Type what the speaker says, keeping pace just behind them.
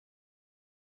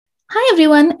Hi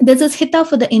everyone, this is Hita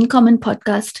for the In Common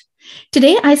podcast.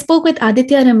 Today I spoke with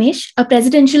Aditya Ramesh, a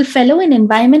presidential fellow in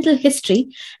environmental history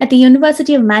at the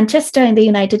University of Manchester in the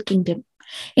United Kingdom.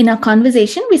 In our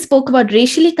conversation, we spoke about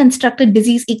racially constructed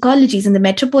disease ecologies in the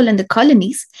metropole and the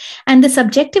colonies, and the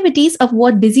subjectivities of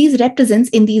what disease represents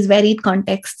in these varied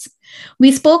contexts.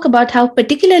 We spoke about how,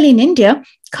 particularly in India,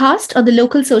 caste or the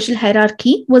local social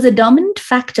hierarchy was a dominant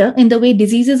factor in the way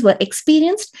diseases were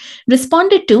experienced,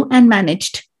 responded to, and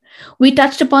managed. We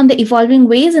touched upon the evolving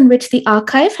ways in which the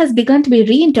archive has begun to be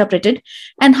reinterpreted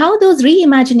and how those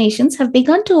reimaginations have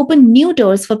begun to open new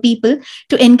doors for people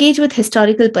to engage with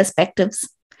historical perspectives.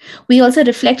 We also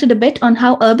reflected a bit on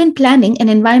how urban planning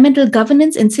and environmental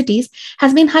governance in cities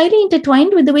has been highly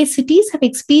intertwined with the way cities have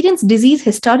experienced disease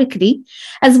historically,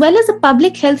 as well as the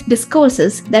public health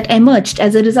discourses that emerged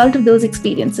as a result of those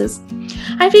experiences.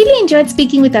 I really enjoyed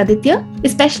speaking with Aditya,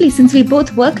 especially since we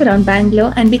both work around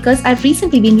Bangalore and because I've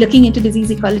recently been looking into disease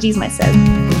ecologies myself.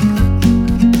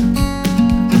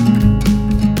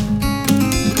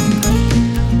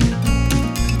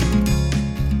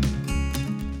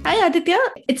 Hi, Aditya.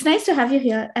 It's nice to have you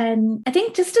here. And I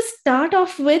think just to start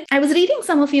off with, I was reading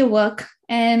some of your work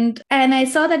and I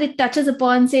saw that it touches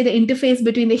upon, say, the interface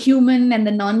between the human and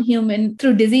the non-human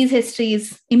through disease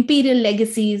histories, imperial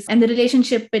legacies, and the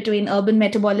relationship between urban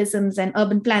metabolisms and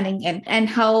urban planning and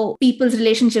how people's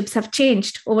relationships have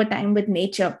changed over time with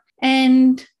nature.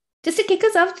 And just to kick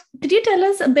us off, could you tell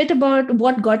us a bit about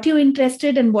what got you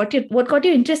interested and what got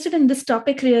you interested in this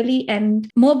topic really, and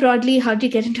more broadly, how did you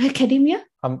get into academia?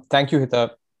 Thank you,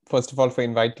 Hita, first of all, for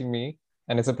inviting me.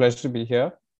 And it's a pleasure to be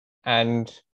here.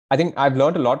 And I think I've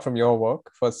learned a lot from your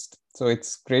work first. So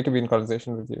it's great to be in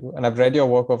conversation with you. And I've read your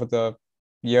work over the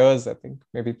years, I think,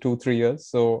 maybe 2-3 years.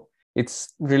 So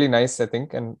it's really nice, I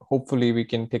think. And hopefully we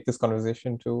can take this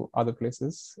conversation to other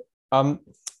places.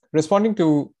 Responding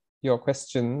to your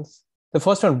questions, the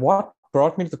first one, what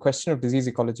brought me to the question of disease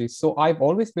ecology? So I've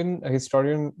always been a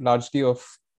historian largely of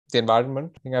the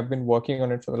environment. I think I've been working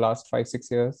on it for the last 5-6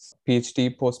 years,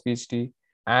 PhD, post-PhD.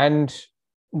 And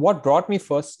what brought me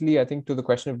firstly, I think, to the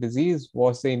question of disease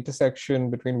was the intersection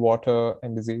between water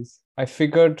and disease. I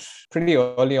figured pretty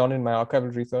early on in my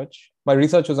archival research. My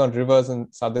research was on rivers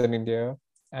in southern India.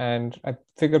 And I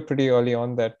figured pretty early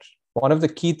on that one of the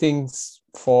key things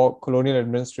for colonial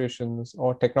administrations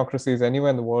or technocracies anywhere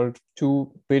in the world to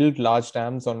build large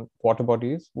dams on water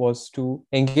bodies was to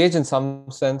engage in some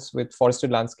sense with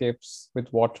forested landscapes, with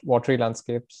watery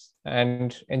landscapes.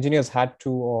 And engineers had to,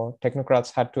 or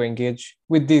technocrats had to engage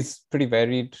with these pretty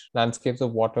varied landscapes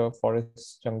of water,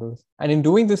 forests, jungles. And in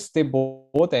doing this, they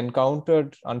both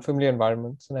encountered unfamiliar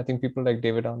environments. And I think people like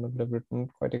David Arnold have written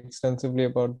quite extensively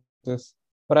about this.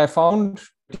 But I found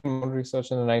in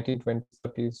research in the 1920s,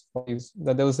 30s, 40s,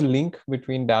 that there was a link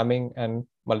between damming and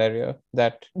malaria,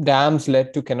 that dams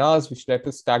led to canals, which led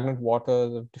to stagnant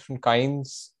waters of different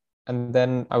kinds. And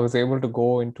then I was able to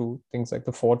go into things like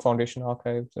the Ford Foundation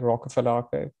archive, the Rockefeller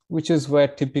archive, which is where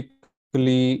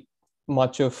typically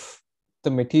much of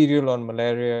the material on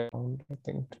malaria, I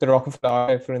think the Rockefeller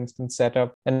archive, for instance, set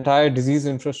up an entire disease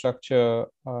infrastructure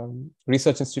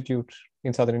research institute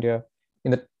in southern India,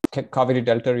 in the Kaveri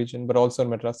Delta region, but also in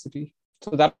Madras city. So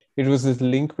that it was this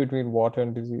link between water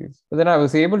and disease. But then I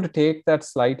was able to take that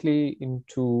slightly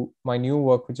into my new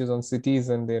work, which is on cities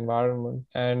and the environment.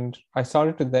 And I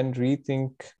started to then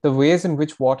rethink the ways in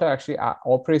which water actually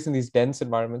operates in these dense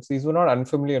environments. These were not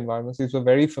unfamiliar environments. These were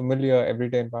very familiar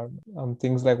everyday environments.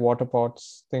 Things like water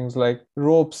pots, things like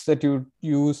ropes that you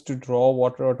use to draw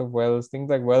water out of wells, things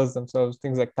like wells themselves,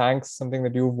 things like tanks, something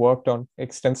that you've worked on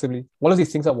extensively. All of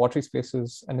these things are watery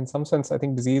spaces. And in some sense, I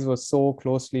think disease was so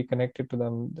closely connected to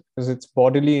them because it's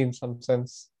bodily in some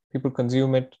sense. People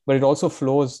consume it, but it also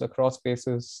flows across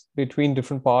spaces between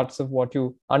different parts of what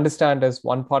you understand as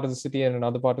one part of the city and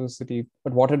another part of the city.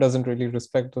 But water doesn't really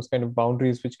respect those kind of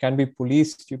boundaries, which can be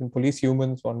policed. You can police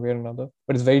humans one way or another,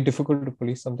 but it's very difficult to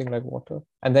police something like water.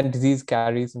 And then disease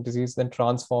carries, and disease then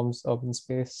transforms urban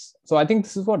space. So I think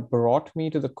this is what brought me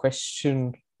to the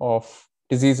question of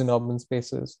disease in urban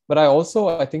spaces. But I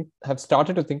also, I think, have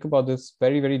started to think about this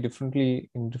very, very differently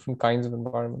in different kinds of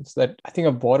environments. That I think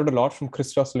I've borrowed a lot from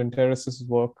Christos Linteris'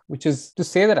 work, which is to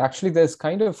say that actually there's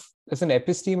an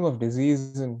episteme of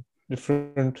disease in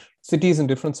different cities and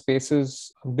different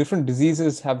spaces. Different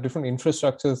diseases have different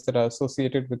infrastructures that are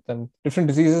associated with them. Different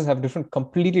diseases have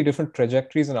completely different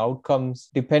trajectories and outcomes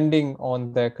depending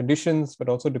on their conditions, but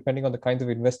also depending on the kinds of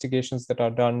investigations that are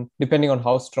done, depending on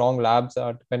how strong labs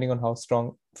are, depending on how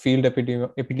strong field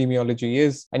epidemiology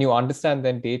is. And you understand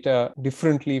then data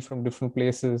differently from different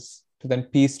places, to then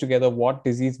piece together what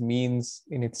disease means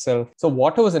in itself. So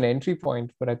water was an entry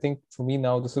point, but I think for me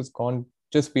now, this has gone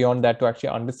just beyond that to actually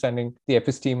understanding the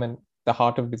episteme and the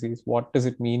heart of disease. What does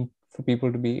it mean for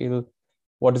people to be ill?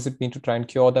 What does it mean to try and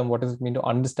cure them? What does it mean to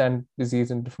understand disease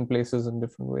in different places in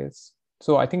different ways?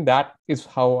 So I think that is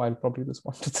how I'll probably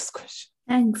respond to this question.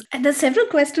 Thanks. And there's several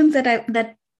questions that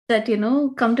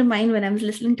come to mind when I was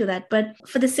listening to that. But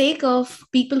for the sake of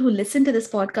people who listen to this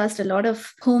podcast, a lot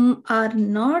of whom are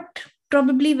not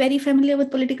probably very familiar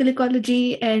with political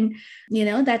ecology and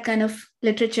that kind of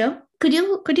literature, could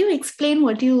you explain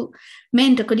what you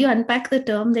meant, or could you unpack the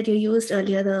term that you used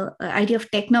earlier, the idea of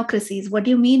technocracies? What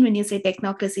do you mean when you say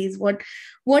technocracies?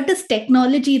 What does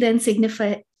technology then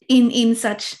signify in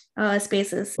such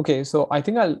spaces? Okay, so I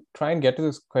think I'll try and get to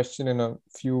this question in a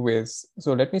few ways.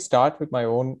 So let me start with my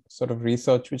own sort of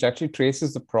research, which actually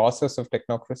traces the process of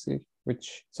technocracy.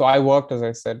 So I worked, as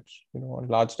I said, on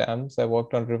large dams. I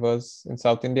worked on rivers in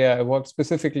South India. I worked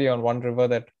specifically on one river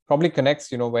that probably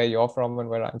connects, where you're from and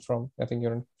where I'm from. I think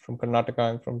you're from Karnataka,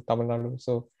 I'm from Tamil Nadu.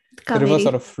 So the river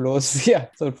sort of flows,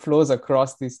 so it flows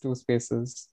across these two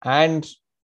spaces. And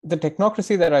the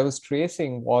technocracy that I was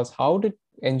tracing was, how did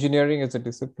engineering as a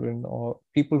discipline, or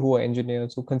people who are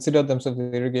engineers, who consider themselves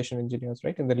irrigation engineers,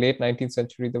 right? In the late 19th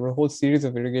century, there were a whole series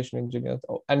of irrigation engineers.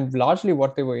 And largely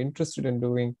what they were interested in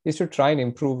doing is to try and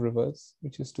improve rivers,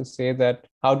 which is to say that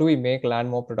how do we make land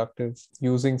more productive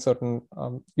using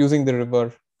using the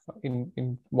river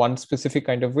in one specific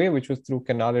kind of way, which was through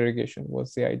canal irrigation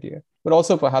was the idea, but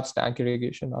also perhaps tank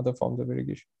irrigation, other forms of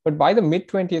irrigation. But by the mid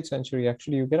 20th century,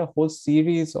 actually, you get a whole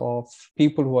series of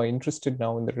people who are interested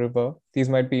now in the river. These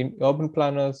might be urban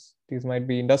planners, these might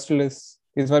be industrialists,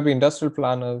 these might be industrial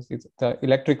planners, the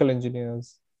electrical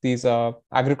engineers, these are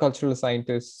agricultural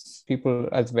scientists, people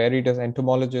as varied as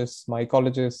entomologists,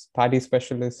 mycologists, paddy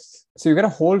specialists. So you get a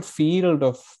whole field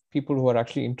of people who are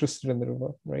actually interested in the river,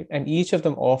 right? And each of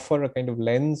them offer a kind of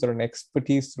lens or an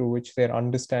expertise through which they're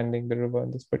understanding the river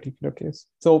in this particular case.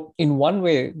 So in one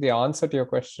way, the answer to your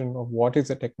question of what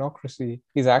is a technocracy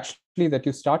is actually that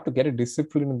you start to get a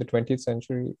discipline in the 20th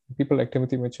century. People like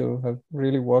Timothy Mitchell have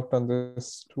really worked on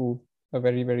this to a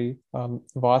very, very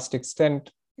vast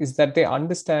extent, is that they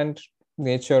understand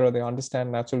nature, or they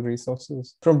understand natural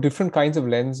resources from different kinds of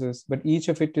lenses, but each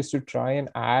of it is to try and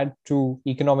add to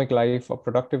economic life or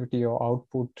productivity or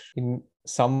output in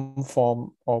some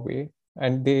form or way.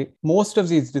 And most of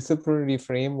these disciplinary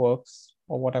frameworks,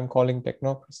 or what I'm calling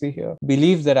technocracy here,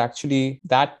 believe that actually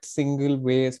that single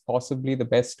way is possibly the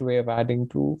best way of adding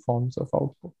to forms of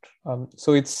output.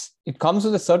 So it comes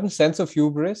with a certain sense of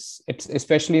hubris,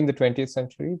 especially in the 20th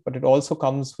century, but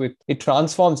it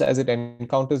transforms as it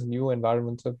encounters new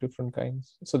environments of different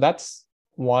kinds. So that's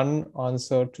one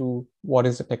answer to what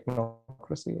is a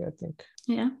technocracy, I think.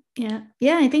 Yeah.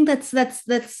 I think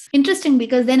that's interesting,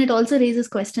 because then it also raises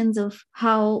questions of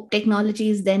how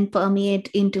technologies then permeate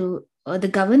into the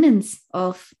governance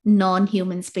of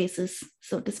non-human spaces,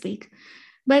 so to speak.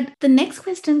 But the next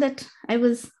question that I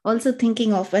was also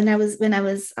thinking of when I was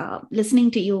listening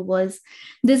to you was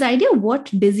this idea of what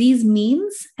disease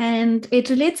means, and it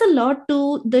relates a lot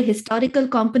to the historical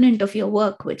component of your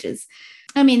work, which is,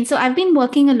 so I've been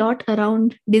working a lot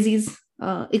around disease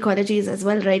ecologies as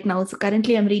well right now. So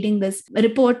currently I'm reading this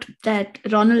report that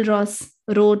Ronald Ross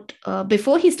wrote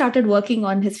before he started working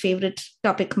on his favorite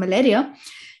topic, malaria.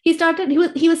 He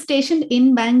was stationed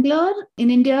in Bangalore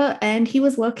in India, and he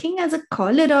was working as a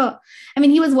cholera.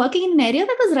 He was working in an area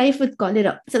that was rife with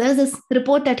cholera. So there's this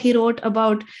report that he wrote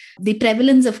about the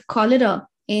prevalence of cholera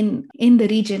in the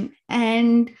region.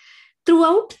 And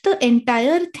throughout the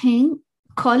entire thing,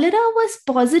 cholera was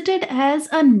posited as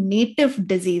a native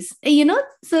disease.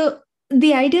 So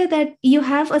the idea that you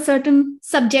have a certain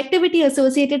subjectivity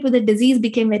associated with the disease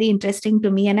became very interesting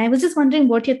to me. And I was just wondering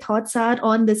what your thoughts are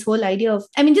on this whole idea of,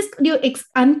 just could you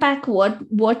unpack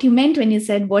what you meant when you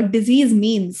said what disease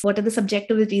means? What are the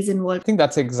subjectivities involved? I think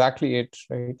that's exactly it,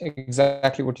 right?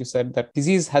 Exactly what you said, that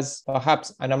disease has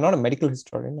perhaps, and I'm not a medical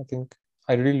historian, I think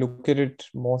I really look at it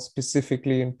more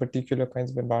specifically in particular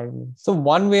kinds of environments. So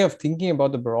one way of thinking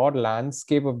about the broad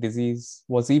landscape of disease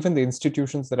was even the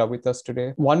institutions that are with us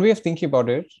today. One way of thinking about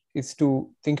it is to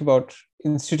think about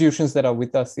institutions that are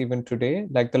with us even today,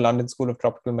 like the London School of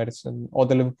Tropical Medicine or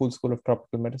the Liverpool School of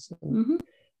Tropical Medicine. Mm-hmm.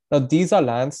 Now, these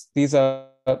are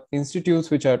institutes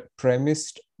which are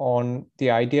premised on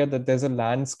the idea that there's a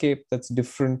landscape that's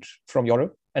different from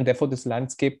Europe. And therefore, this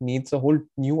landscape needs a whole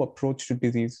new approach to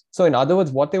disease. So in other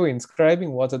words, what they were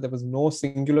inscribing was that there was no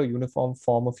singular uniform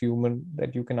form of human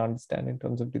that you can understand in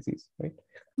terms of disease, right?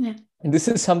 Yeah. And this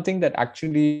is something that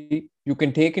actually you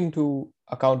can take into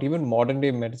account even modern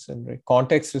day medicine, right?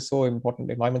 Context is so important,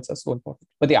 environments are so important.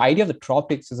 But the idea of the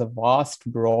tropics is a vast,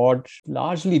 broad,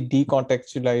 largely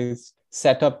decontextualized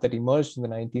setup that emerged in the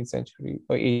 19th century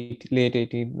or late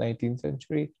 18th, 19th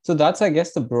century. So that's, I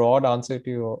guess, the broad answer to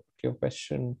your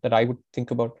question that I would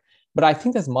think about. But I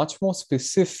think there's much more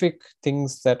specific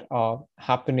things that are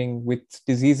happening with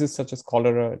diseases such as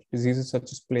cholera, diseases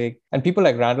such as plague. And people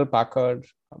like Randall Packard,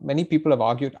 many people have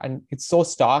argued, and it's so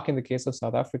stark in the case of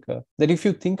South Africa, that if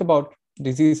you think about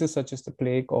diseases such as the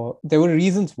plague, or there were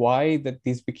reasons why that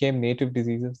these became native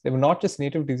diseases. They were not just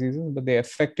native diseases, but they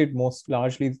affected most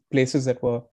largely places that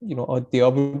were, the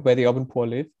urban, where the urban poor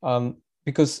live.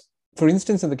 Because for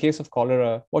instance, in the case of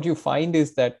cholera, what you find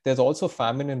is that there's also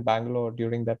famine in Bangalore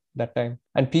during that time.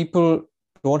 And people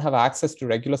don't have access to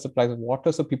regular supplies of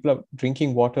water. So people are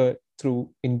drinking water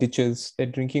in ditches. They're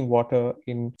drinking water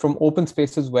from open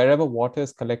spaces wherever water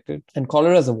is collected. And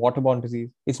cholera is a waterborne disease.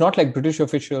 It's not like British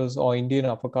officials or Indian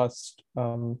upper caste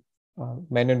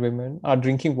men and women are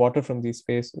drinking water from these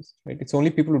spaces, right? It's only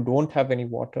people who don't have any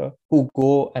water who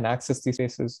go and access these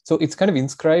spaces. So it's kind of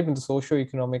inscribed in the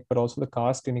socio-economic, but also the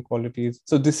caste inequalities.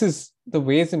 So this is the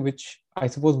ways in which, I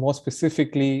suppose, more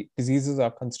specifically, diseases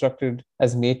are constructed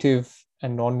as native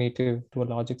and non-native to a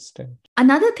large extent.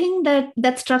 Another thing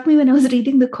that struck me when I was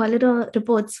reading the cholera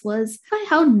reports was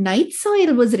how night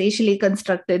soil was racially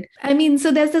constructed. I mean,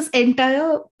 so there's this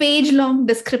entire page-long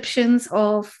descriptions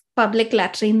of public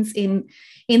latrines in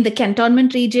the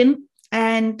cantonment region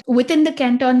and within the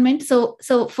cantonment. So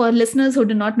for listeners who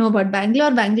do not know about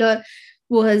Bangalore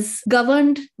was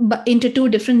governed into two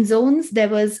different zones. There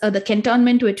was the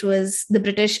cantonment, which was the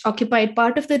British occupied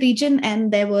part of the region,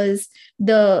 and there was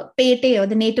the Pete, or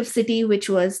the native city, which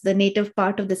was the native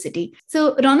part of the city.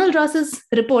 So Ronald Ross's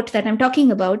report that I'm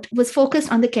talking about was focused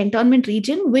on the cantonment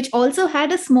region, which also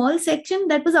had a small section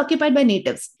that was occupied by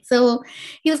natives. So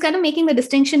he was kind of making the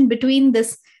distinction between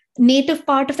this native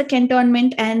part of the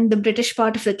cantonment and the British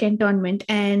part of the cantonment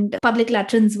and public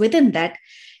latrines within that.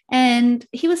 And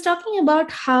he was talking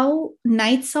about how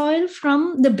night soil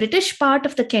from the British part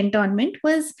of the cantonment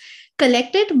was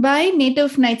collected by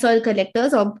native night soil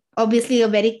collectors, obviously a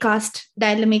very caste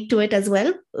dynamic to it as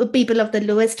well. People of the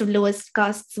lowest of lowest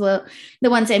castes were the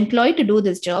ones employed to do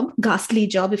this job, ghastly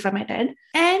job, if I might add.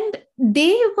 And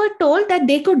they were told that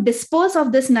they could dispose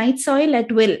of this night soil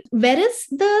at will, whereas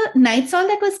the night soil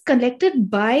that was collected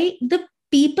by the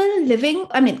people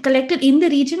collected in the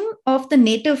region of the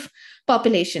native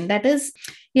population, that is,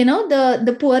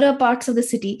 the poorer parts of the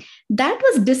city, that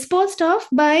was disposed of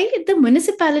by the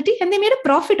municipality, and they made a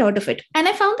profit out of it. And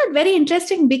I found that very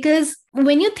interesting, because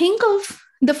when you think of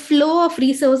the flow of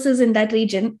resources in that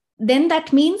region, then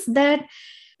that means that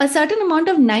a certain amount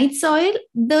of night soil,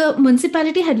 the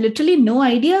municipality had literally no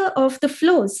idea of the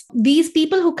flows. These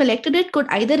people who collected it could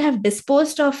either have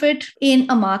disposed of it in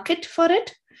a market for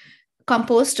it,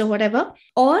 compost or whatever,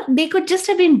 or they could just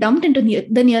have been dumped into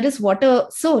the nearest water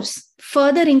source,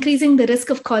 further increasing the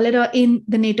risk of cholera in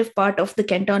the native part of the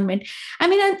cantonment. I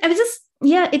mean, I was just,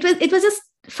 it was just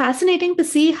fascinating to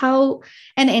see how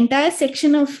an entire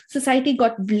section of society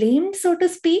got blamed, so to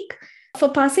speak, for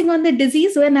passing on the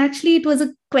disease, when actually it was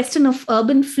a question of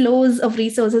urban flows of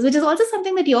resources, which is also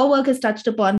something that your work has touched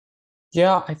upon.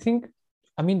 Yeah,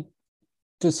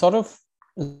 to sort of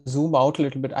zoom out a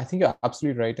little bit, I think you're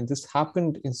absolutely right. And this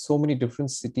happened in so many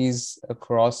different cities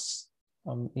across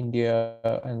India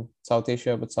and South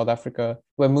Asia, but South Africa,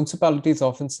 where municipalities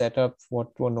often set up what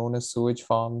were known as sewage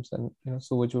farms, and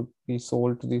sewage would be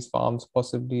sold to these farms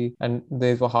possibly, and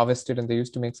they were harvested, and they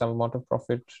used to make some amount of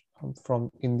profit from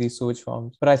in these sewage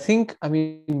farms. But I think,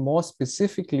 more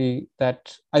specifically,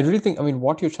 that I really think,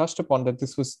 what you touched upon, that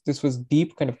this was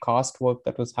deep kind of caste work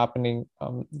that was happening,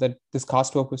 that this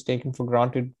caste work was taken for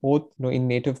granted, both in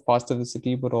native parts of the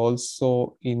city, but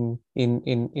also in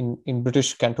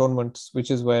British cantonments, which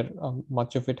is where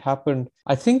much of it happened.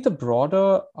 I think the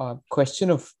broader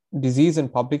question of disease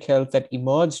and public health that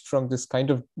emerged from this kind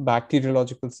of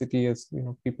bacteriological city, as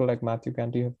people like Matthew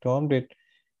Gandy have termed it,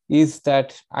 is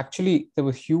that actually there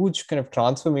were huge kind of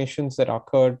transformations that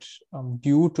occurred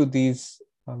due to these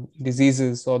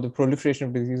diseases, or the proliferation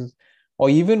of diseases, or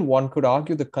even one could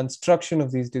argue the construction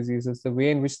of these diseases, the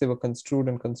way in which they were construed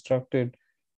and constructed,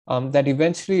 that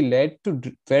eventually led to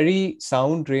very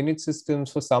sound drainage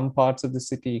systems for some parts of the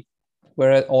city,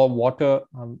 or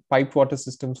piped water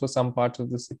systems for some parts of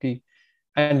the city,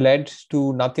 and led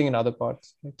to nothing in other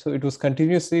parts. So it was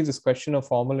continuously this question of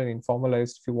formal and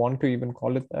informalized, if you want to even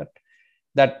call it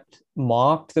that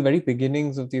marked the very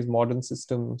beginnings of these modern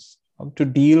systems to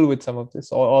deal with some of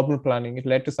this, or urban planning. It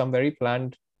led to some very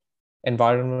planned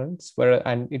environments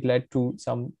and it led to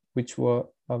some which were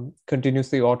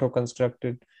continuously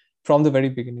auto-constructed from the very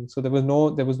beginning. So there was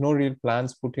no real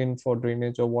plans put in for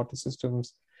drainage or water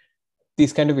systems.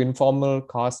 These kind of informal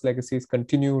caste legacies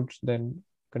continued then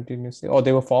continuously, or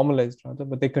they were formalized rather,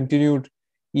 but they continued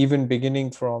even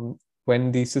beginning from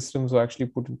when these systems were actually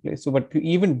put in place. So, but to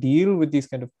even deal with these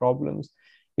kind of problems,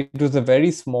 it was a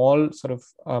very small sort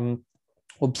of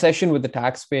obsession with the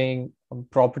tax-paying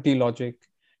property logic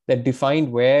that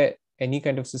defined where any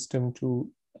kind of system to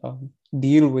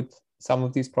deal with some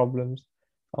of these problems,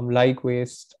 like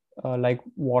waste, like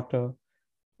water,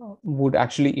 would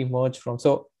actually emerge from.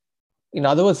 So, in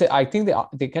other words, I think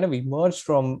they kind of emerged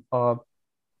from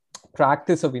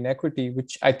practice of inequity,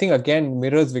 which I think again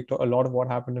mirrors a lot of what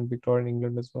happened in Victorian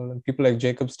England as well. And people like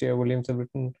Jacob Steer Williams have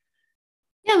written.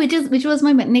 Yeah, which was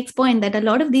my next point, that a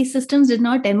lot of these systems did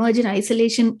not emerge in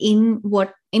isolation in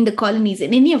the colonies,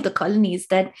 in any of the colonies,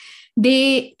 that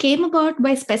they came about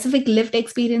by specific lived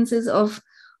experiences of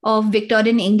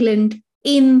Victorian England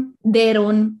in their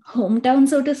own hometown,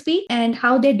 so to speak, and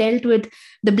how they dealt with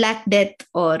the Black Death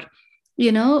or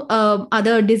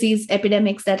other disease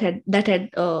epidemics that had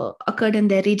occurred in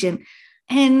their region.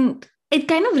 And it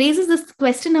kind of raises this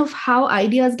question of how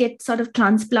ideas get sort of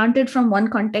transplanted from one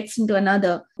context into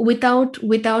another without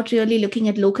really looking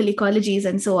at local ecologies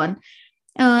and so on.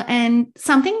 And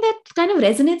something that kind of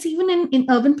resonates even in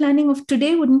urban planning of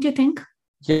today, wouldn't you think?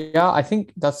 Yeah, I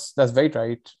think that's very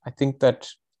right. I think that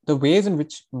the ways in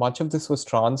which much of this was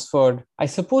transferred, I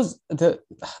suppose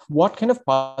what kind of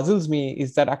puzzles me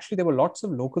is that actually there were lots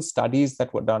of local studies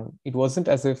that were done. It wasn't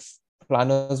as if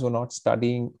planners were not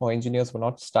studying or engineers were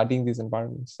not studying these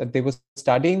environments, that they were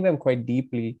studying them quite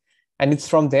deeply. And it's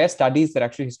from their studies that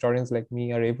actually historians like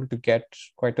me are able to get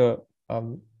quite a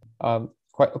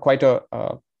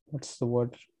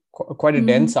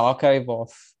dense archive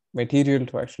of material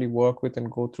to actually work with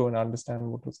and go through and understand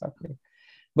what was happening.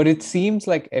 But it seems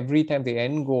like every time the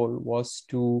end goal was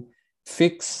to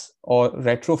fix or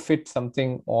retrofit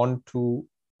something onto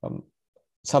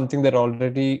something that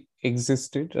already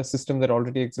existed, a system that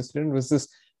already existed. And it was this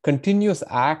continuous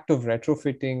act of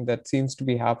retrofitting that seems to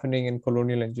be happening in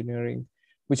colonial engineering,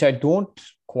 which I don't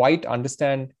quite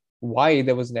understand why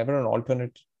there was never an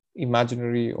alternate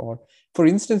imaginary. Or, for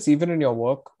instance, even in your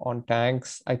work on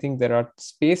tanks, I think there are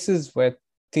spaces where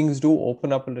things do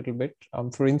open up a little bit.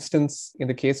 For instance, in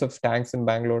the case of tanks in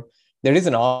Bangalore, there is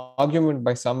an argument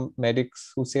by some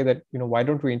medics who say that, why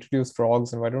don't we introduce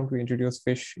frogs and why don't we introduce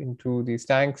fish into these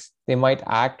tanks? They might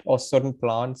act, or certain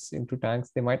plants into tanks,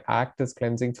 they might act as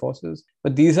cleansing forces.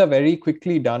 But these are very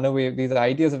quickly done away. These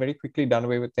ideas are very quickly done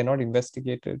away with. They're not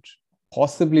investigated,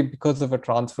 possibly because of a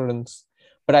transference.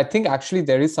 But I think actually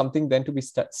there is something then to be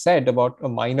said about a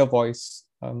minor voice,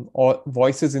 or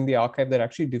voices in the archive that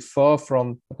actually differ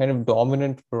from a kind of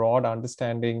dominant, broad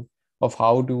understanding of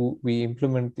how do we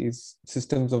implement these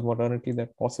systems of modernity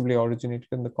that possibly originated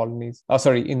in the colonies,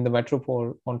 in the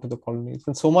metropole onto the colonies.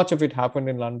 And so much of it happened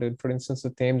in London. For instance, the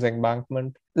Thames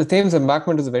Embankment. The Thames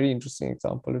Embankment is a very interesting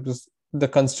example. It was the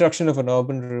construction of an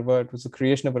urban river. It was the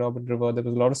creation of an urban river. There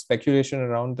was a lot of speculation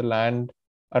around the land,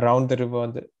 around the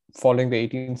river, following the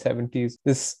 1870s.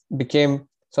 This became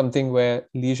something where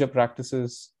leisure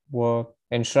practices were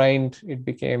enshrined. It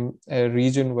became a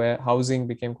region where housing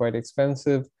became quite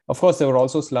expensive. Of course, there were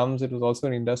also slums. It was also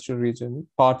an industrial region.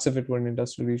 Parts of it were an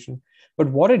industrial region. But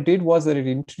what it did was that it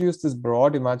introduced this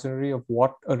broad imaginary of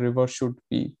what a river should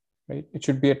be, right? It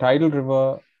should be a tidal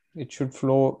river. It should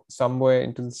flow somewhere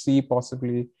into the sea,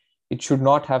 possibly. It should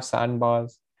not have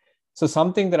sandbars. So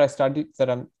something that I studied, that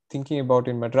I'm thinking about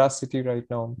in Madras city right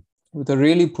now, with a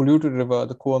really polluted river,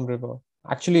 the Coam River.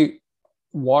 Actually,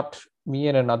 what me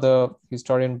and another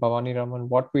historian, Bhavani Raman,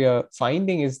 what we are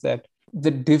finding is that the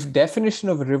definition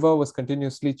of a river was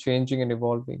continuously changing and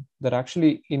evolving. That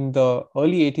actually in the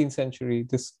early 18th century,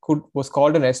 this was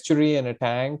called an estuary and a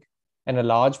tank and a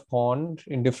large pond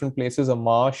in different places, a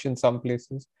marsh in some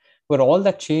places. But all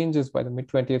that changes by the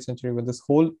mid-20th century, when this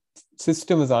whole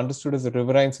system is understood as a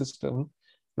riverine system,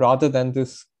 rather than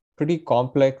this pretty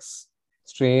complex,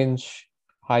 strange,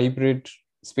 hybrid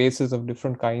spaces of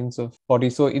different kinds of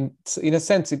bodies. So in a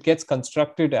sense, it gets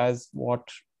constructed as what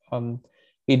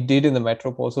it did in the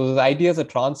metropole. So those ideas are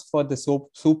transferred, they're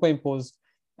superimposed,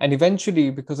 and eventually,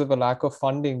 because of a lack of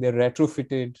funding, they're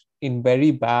retrofitted in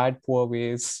very bad, poor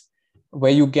ways,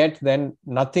 where you get then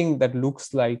nothing that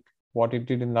looks like what it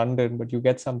did in London, but you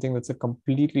get something that's a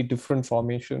completely different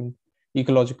formation,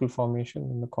 ecological formation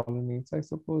in the colonies, I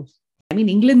suppose. I mean,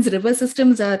 England's river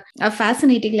systems are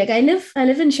fascinating. Like I live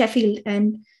in Sheffield,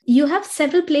 and you have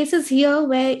several places here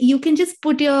where you can just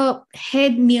put your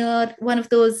head near one of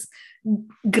those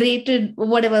grated,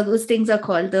 whatever those things are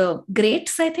called, the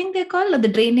grates, I think they're called, or the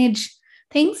drainage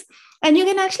things. And you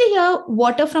can actually hear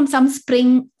water from some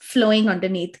spring flowing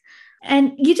underneath.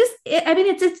 And you just, I mean,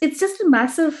 it's just a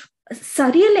massive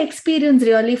surreal experience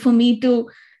really for me to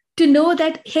know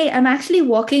that, hey, I'm actually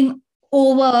walking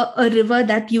over a river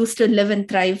that used to live and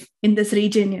thrive in this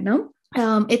region,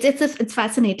 it's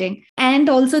fascinating. And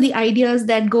also the ideas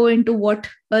that go into what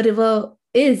a river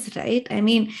is, right? I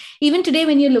mean, even today,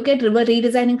 when you look at river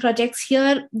redesigning projects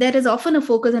here, there is often a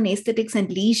focus on aesthetics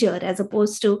and leisure as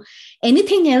opposed to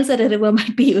anything else that a river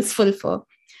might be useful for,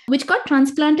 which got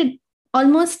transplanted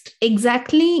almost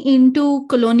exactly into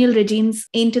colonial regimes,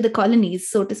 into the colonies,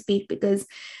 so to speak. Because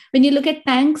when you look at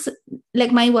tanks,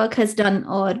 like my work has done,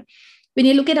 or when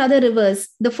you look at other rivers,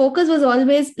 the focus was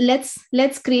always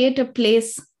let's create a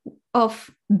place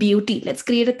of beauty. Let's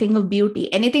create a thing of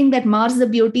beauty. Anything that mars the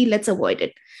beauty, let's avoid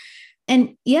it.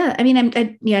 And yeah, I mean,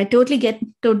 I totally get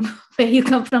to where you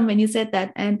come from when you said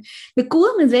that. And the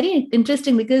Kuam is very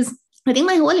interesting because I think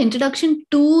my whole introduction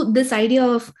to this idea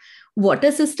of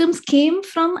water systems came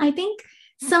from, I think,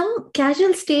 some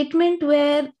casual statement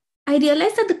where I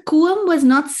realized that the Kuam was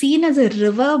not seen as a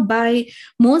river by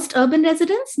most urban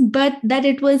residents, but that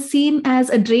it was seen as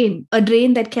a drain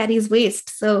that carries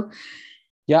waste. So,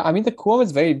 yeah, I mean, the Kuam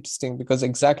is very interesting because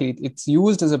exactly it's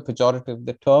used as a pejorative.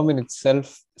 The term in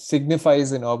itself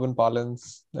signifies in urban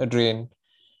parlance a drain.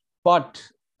 But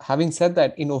having said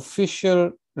that, in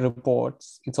official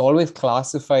reports, it's always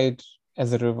classified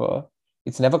as a river.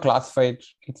 It's never classified.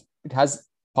 It has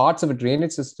parts of a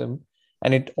drainage system,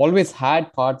 and it always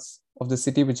had parts of the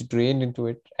city which drained into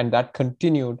it, and that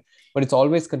continued. But it's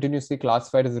always continuously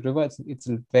classified as a river. It's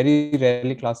very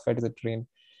rarely classified as a drain.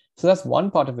 So that's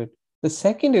one part of it. The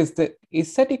second is the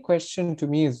aesthetic question to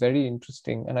me is very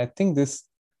interesting. And I think this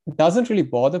doesn't really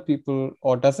bother people,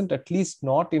 or doesn't, at least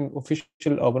not in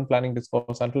official urban planning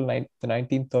discourse, until the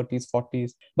 1930s,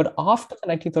 40s. But after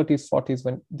the 1930s,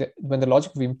 40s, when the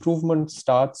logic of improvement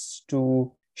starts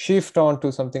to shift on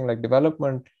to something like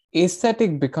development,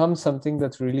 aesthetic becomes something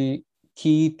that's really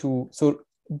key to. So,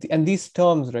 and these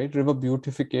terms, right, river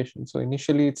beautification. So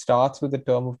initially it starts with the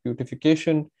term of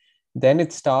beautification. Then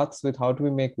it starts with how do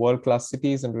we make world-class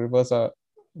cities, and rivers are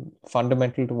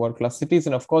fundamental to world-class cities.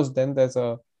 And of course, then there's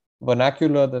a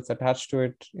vernacular that's attached to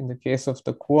it. In the case of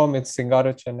the Kuam, it's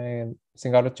Singara Chennai, and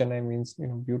Singara Chennai means,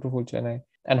 beautiful Chennai.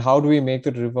 And how do we make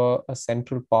the river a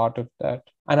central part of that?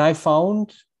 And I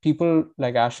found people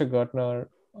like Asher Gertner,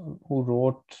 who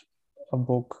wrote a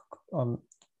book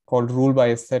called Rule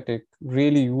by Aesthetic,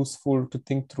 really useful to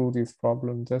think through these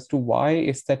problems as to why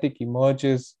aesthetic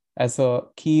emerges as a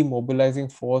key mobilizing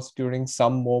force during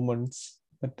some moments,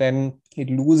 but then it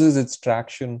loses its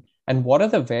traction. And what are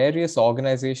the various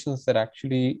organizations that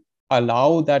actually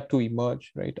allow that to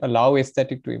emerge, right? Allow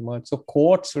aesthetic to emerge. So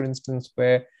courts, for instance,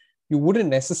 where you wouldn't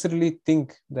necessarily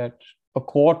think that a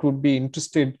court would be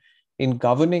interested in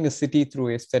governing a city through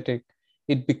aesthetic,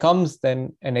 it becomes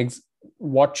then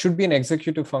what should be an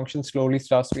executive function slowly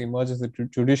starts to emerge as a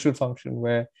judicial function,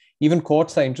 where even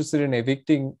courts are interested in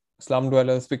evicting slum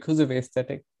dwellers because of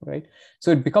aesthetic, right? So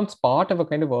it becomes part of a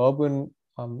kind of urban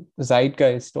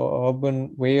zeitgeist or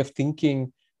urban way of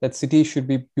thinking that cities should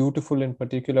be beautiful in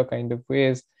particular kind of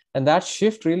ways. And that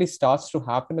shift really starts to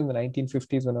happen in the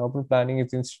 1950s when urban planning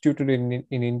is instituted in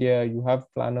India. You have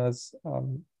planners,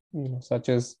 such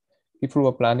as people who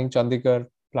are planning Chandigarh,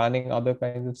 planning other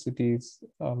kinds of cities,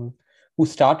 who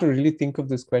start to really think of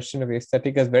this question of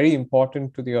aesthetic as very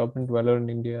important to the urban dweller in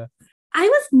India. I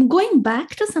was going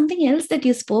back to something else that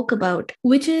you spoke about,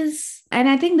 which is, and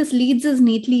I think this leads us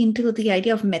neatly into the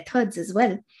idea of methods as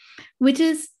well, which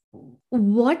is,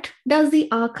 what does the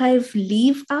archive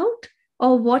leave out,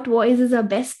 or what voices are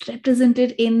best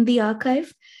represented in the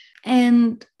archive?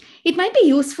 And it might be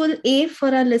useful,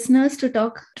 for our listeners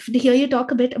to hear you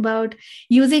talk a bit about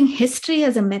using history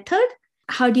as a method.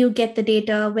 How do you get the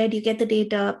data? Where do you get the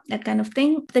data? That kind of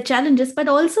thing, the challenges, but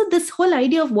also this whole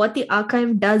idea of what the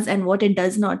archive does and what it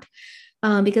does not.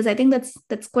 Because I think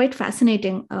that's quite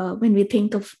fascinating when we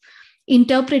think of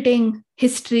interpreting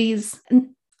histories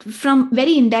from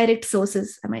very indirect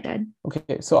sources, I might add.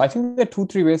 Okay, so I think there are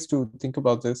 2-3 ways to think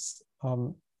about this.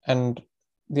 And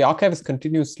the archive is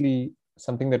continuously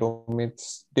something that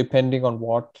omits, depending on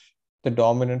what the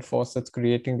dominant force that's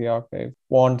creating the archive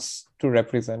wants to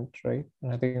represent, right?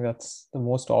 And I think that's the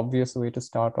most obvious way to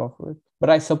start off with. But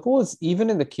I suppose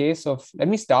even in the case of, let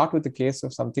me start with the case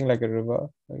of something like a river,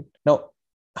 right? Now,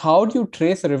 how do you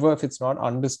trace a river if it's not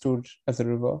understood as a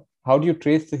river? How do you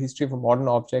trace the history of a modern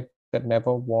object that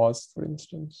never was, for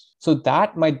instance. So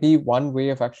that might be one way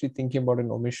of actually thinking about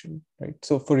an omission, right?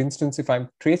 So for instance, if I'm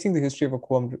tracing the history of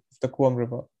the Coam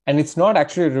River, and it's not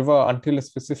actually a river until a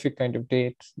specific kind of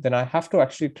date, then I have to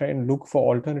actually try and look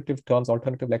for alternative terms,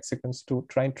 alternative lexicons to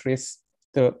try and trace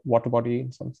the water body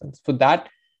in some sense. So that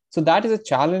is a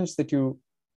challenge that you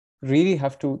really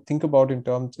have to think about in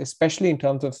terms, especially in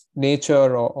terms of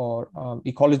nature or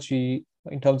ecology,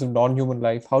 in terms of non-human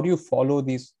life. How do you follow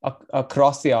these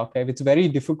across the archive? It's very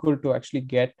difficult to actually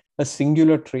get a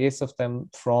singular trace of them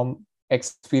from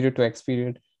X period to X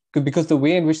period, because the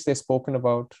way in which they're spoken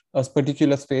about, a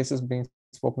particular space is being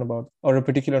spoken about, or a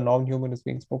particular non-human is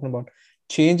being spoken about,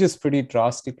 changes pretty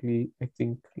drastically, I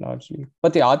think, largely.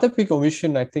 But the other big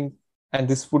omission, I think, and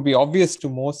this would be obvious to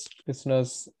most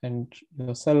listeners and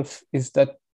yourself, is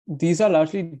that these are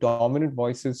largely dominant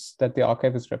voices that the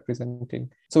archive is representing.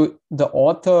 So the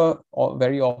author,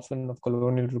 very often, of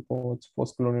colonial reports,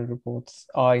 post-colonial reports,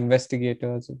 are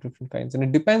investigators of different kinds. And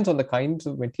it depends on the kinds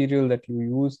of material that you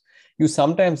use. You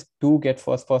sometimes do get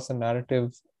first-person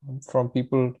narrative from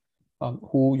people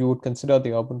who you would consider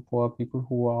the urban poor, people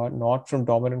who are not from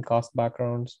dominant caste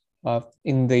backgrounds.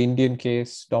 In the Indian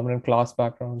case, dominant class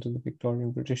backgrounds in the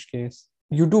Victorian British case.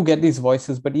 You do get these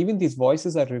voices, but even these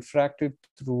voices are refracted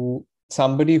through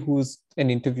somebody who's an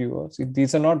interviewer. So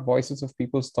these are not voices of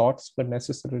people's thoughts, but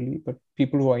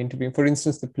people who are interviewing. For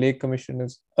instance, the Plague Commission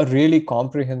is a really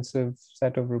comprehensive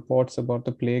set of reports about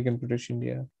the plague in British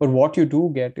India. But what you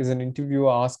do get is an interviewer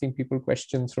asking people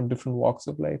questions from different walks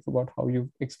of life about how you've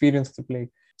experienced the plague.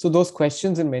 So those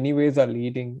questions in many ways are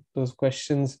leading. Those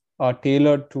questions are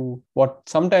tailored to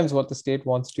sometimes what the state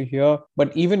wants to hear.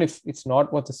 But even if it's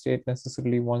not what the state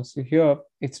necessarily wants to hear,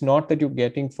 it's not that you're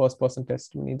getting first-person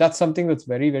testimony. That's something that's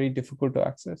very, very difficult to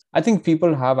access. I think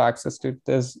people have accessed it.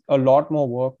 There's a lot more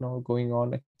work now going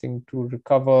on, I think, to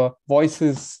recover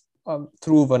voices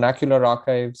through vernacular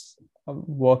archives,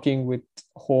 working with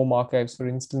home archives, for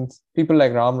instance. People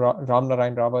like Ram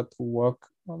Narayan Rawat, who work,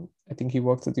 I think he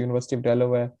works at the University of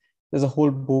Delaware. There's a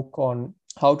whole book on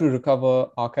how to recover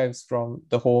archives from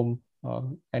the home.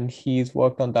 And he's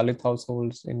worked on Dalit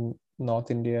households in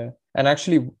North India and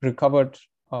actually recovered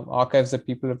archives that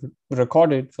people have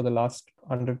recorded for the last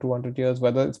 100, 200 years,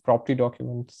 whether it's property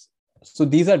documents. So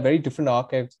these are very different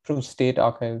archives from state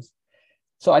archives.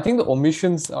 So I think the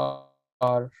omissions are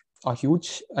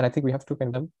huge, and I think we have to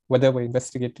kind of, whether we're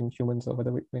investigating humans or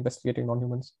whether we're investigating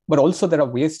non-humans. But also there are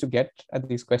ways to get at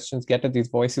these questions, get at these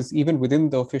voices, even within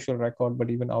the official record,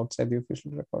 but even outside the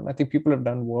official record. And I think people have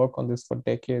done work on this for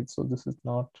decades, so this is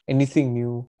not anything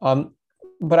new.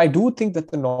 But I do think that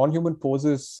the non-human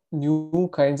poses new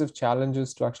kinds of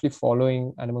challenges to actually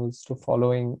following animals, to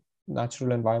following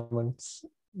natural environments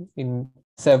in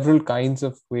several kinds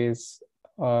of ways,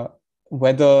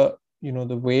 whether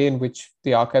the way in which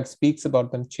the archive speaks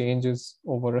about them changes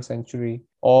over a century,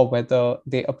 or whether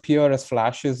they appear as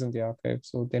flashes in the archive.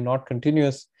 So they're not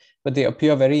continuous, but they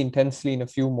appear very intensely in a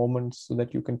few moments so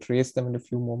that you can trace them in a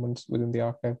few moments within the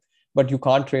archive, but you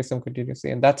can't trace them continuously.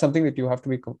 And that's something that you have to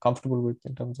be comfortable with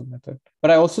in terms of method.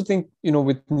 But I also think,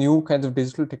 with new kinds of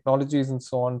digital technologies and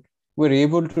so on, we're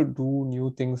able to do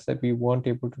new things that we weren't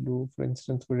able to do. For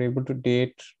instance, we're able to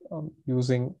date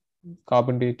using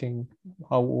carbon dating,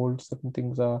 how old certain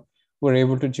things are. We're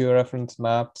able to georeference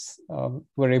maps.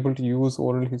 We're able to use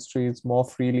oral histories more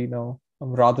freely now,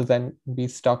 rather than be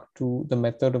stuck to the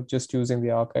method of just using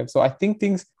the archive. So I think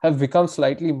things have become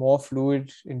slightly more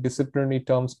fluid in disciplinary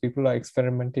terms. People are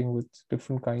experimenting with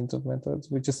different kinds of methods,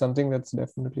 which is something that's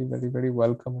definitely very, very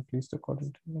welcome, at least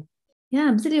according to me. Yeah,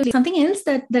 absolutely. Something else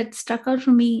that struck out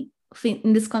for me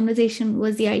in this conversation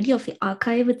was the idea of the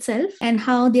archive itself, and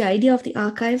how the idea of the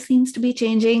archive seems to be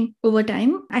changing over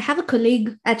time. I have a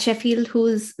colleague at Sheffield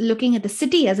who's looking at the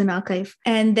city as an archive,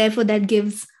 and therefore that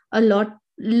gives a lot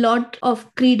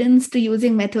of credence to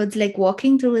using methods like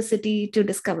walking through a city to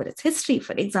discover its history,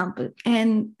 for example.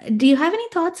 And do you have any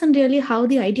thoughts on really how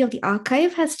the idea of the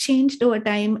archive has changed over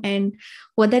time, and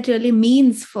what that really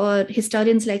means for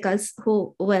historians like us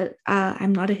who,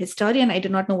 I'm not a historian, I do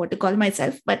not know what to call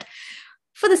myself, but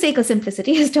for the sake of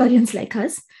simplicity, historians like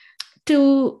us,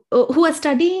 who are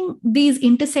studying these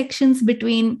intersections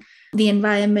between the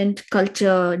environment,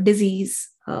 culture, disease,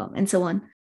 and so on?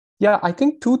 Yeah, I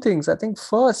think two things. I think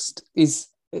first is,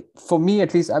 for me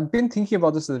at least, I've been thinking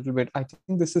about this a little bit. I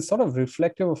think this is sort of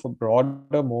reflective of a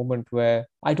broader moment where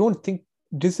I don't think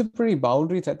disciplinary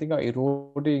boundaries, I think, are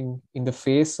eroding in the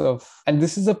face of, and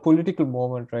this is a political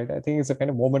moment, right? I think it's a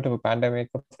kind of moment of a pandemic,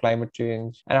 of climate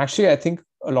change. And actually, I think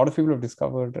a lot of people have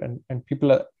discovered, and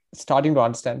people are starting to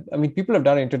understand. I mean, people have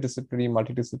done interdisciplinary,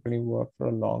 multidisciplinary work for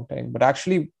a long time, but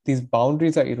actually these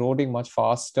boundaries are eroding much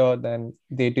faster than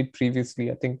they did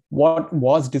previously. I think what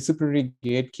was disciplinary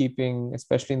gatekeeping,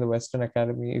 especially in the Western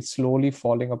academy, is slowly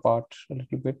falling apart a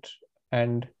little bit.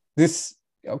 And this,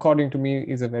 according to me,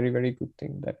 is a very, very good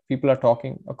thing, that people are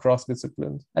talking across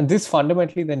disciplines. And this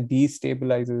fundamentally then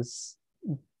destabilizes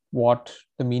what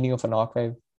the meaning of an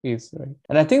archive is, right?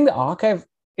 And I think the archive,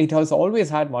 it has always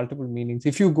had multiple meanings.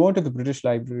 If you go into the British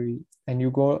Library and you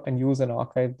go and use an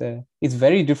archive there, it's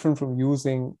very different from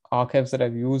using archives that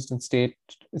I've used in state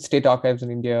archives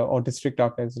in India or district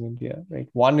archives in India, right?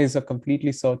 One is a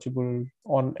completely searchable,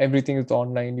 on everything is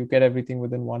online, you get everything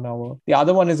within 1 hour. The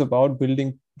other one is about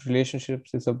building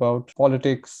relationships, it's about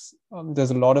politics.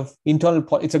 There's a lot of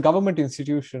it's a government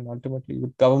institution ultimately,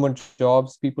 with government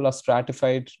jobs. People are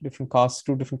stratified, different castes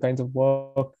do different kinds of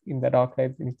work in that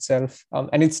archive in itself,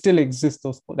 and it still exists.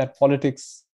 That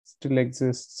politics still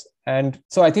exists. And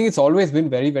so I think it's always been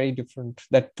very, very different,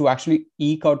 that to actually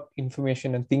eke out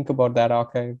information and think about that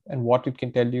archive and what it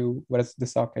can tell you, whereas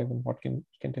this archive and what can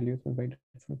tell you is very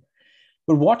different.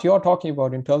 But what you're talking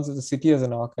about in terms of the city as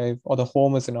an archive or the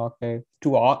home as an archive,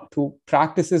 to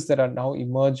practices that are now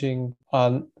emerging,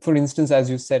 for instance, as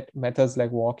you said, methods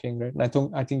like walking, right?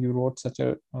 And I think you wrote such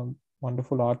a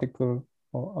wonderful article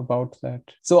about that.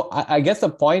 So I guess I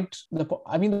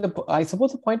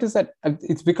suppose the point is that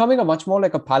it's becoming a much more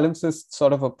like a palimpsest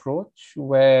sort of approach,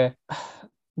 where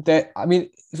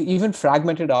even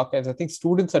fragmented archives, I think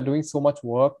students are doing so much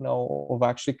work now of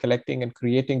actually collecting and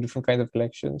creating different kinds of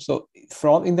collections. So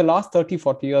in the last 30,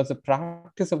 40 years, the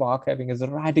practice of archiving has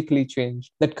radically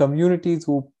changed, that communities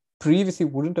who previously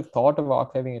wouldn't have thought of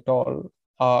archiving at all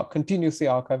are continuously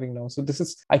archiving now. So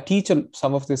I teach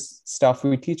some of this stuff.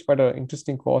 We teach quite an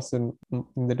interesting course in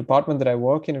the department that I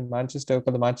work in Manchester,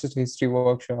 called the Manchester History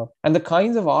Workshop. And the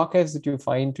kinds of archives that you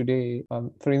find today,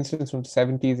 for instance, from the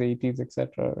 70s, 80s,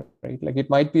 etc., right? Like it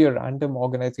might be a random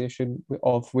organization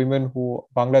of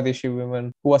Bangladeshi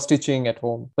women who are stitching at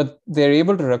home, but they're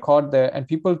able to record there, and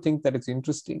people think that it's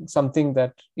interesting. Something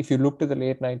that if you looked at the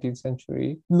late 19th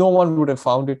century, no one would have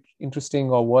found it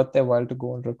interesting or worth their while to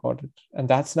go and record it.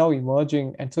 And that's now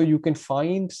emerging. And so you can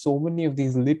find so many of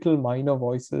these little minor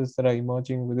voices that are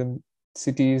emerging within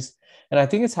cities. And I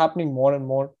think it's happening more and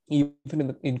more,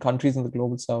 even in countries in the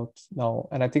global south now.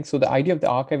 And I think so the idea of the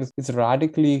archive is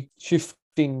radically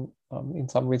shifting in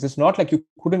some ways. It's not like you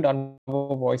couldn't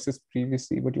uncover voices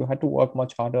previously, but you had to work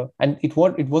much harder. And it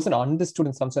wasn't understood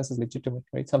in some sense as legitimate,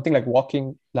 right? Something like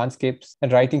walking landscapes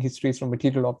and writing histories from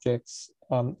material objects,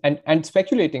 and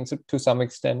speculating to some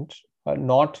extent,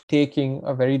 not taking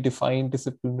a very defined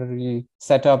disciplinary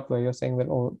setup where you're saying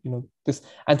that, this.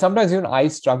 And sometimes even I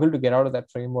struggle to get out of that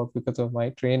framework because of my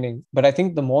training. But I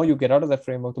think the more you get out of that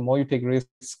framework, the more you take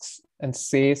risks and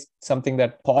say something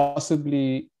that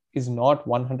possibly is not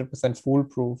 100%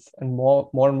 foolproof, and more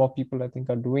and more people I think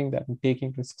are doing that and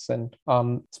taking risks and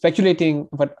speculating.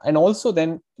 And also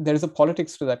then there is a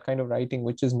politics to that kind of writing,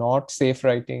 which is not safe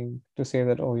writing, to say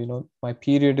that my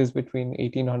period is between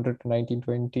 1800 to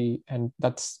 1920, and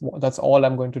that's all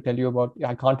I'm going to tell you about.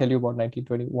 I can't tell you about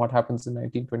 1920, what happens in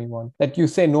 1921. That you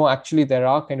say, no, actually there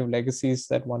are kind of legacies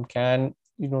that one can,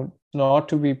 not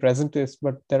to be presentist,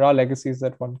 but there are legacies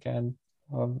that one can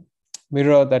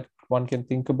mirror, that one can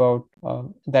think about,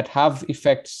 that have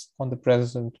effects on the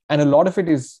present. And a lot of it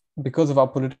is because of our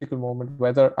political moment,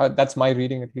 whether that's my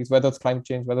reading at least, whether it's climate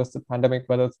change, whether it's the pandemic,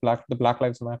 whether it's the Black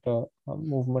Lives Matter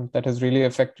movement that has really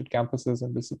affected campuses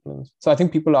and disciplines. So I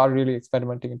think people are really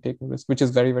experimenting and taking risks, which is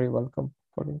very, very welcome,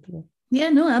 according to me. Yeah,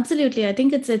 no, absolutely. I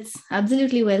think it's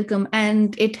absolutely welcome.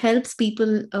 And it helps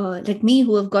people like me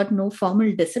who have got no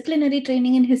formal disciplinary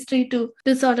training in history to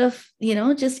sort of,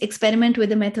 just experiment with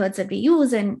the methods that we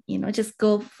use and, just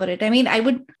go for it. I mean,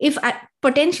 if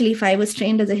I was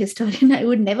trained as a historian, I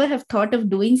would never have thought of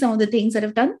doing some of the things that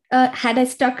I've done had I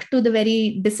stuck to the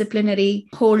very disciplinary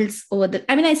holds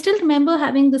I still remember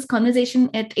having this conversation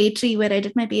at A3 where I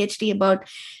did my PhD about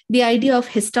the idea of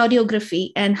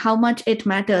historiography and how much it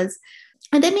matters.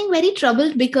 And then being very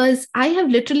troubled because I have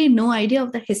literally no idea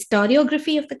of the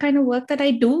historiography of the kind of work that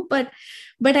I do, but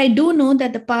I do know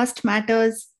that the past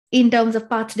matters in terms of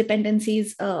past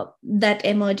dependencies that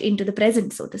emerge into the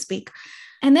present, so to speak.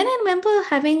 And then I remember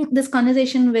having this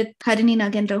conversation with Harini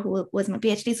Nagendra, who was my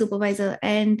PhD supervisor,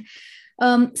 and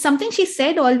something she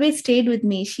said always stayed with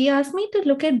me. She asked me to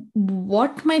look at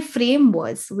what my frame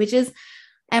was, which is,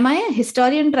 am I a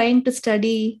historian trying to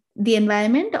study the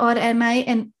environment, or am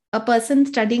I a person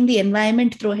studying the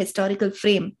environment through a historical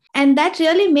frame? And that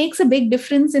really makes a big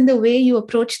difference in the way you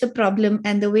approach the problem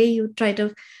and the way you try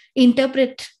to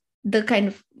interpret the kind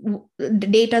of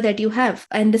data that you have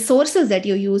and the sources that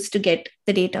you use to get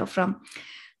the data from,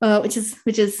 which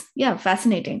is yeah,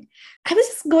 fascinating. I was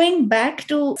just going back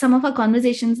to some of our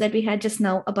conversations that we had just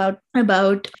now about the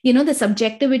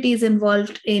subjectivities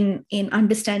involved in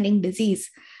understanding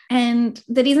disease. And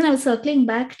the reason I was circling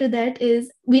back to that is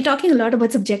we're talking a lot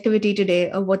about subjectivity today,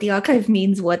 of what the archive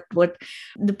means, what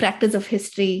the practice of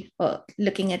history,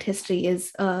 looking at history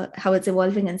is, how it's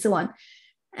evolving, and so on.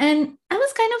 And I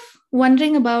was kind of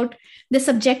wondering about the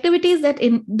subjectivities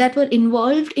that were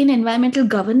involved in environmental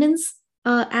governance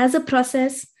as a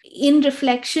process in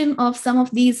reflection of some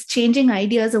of these changing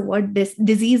ideas of what this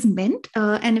disease meant.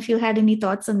 And if you had any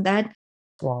thoughts on that.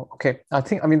 Wow. Okay.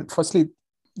 Firstly,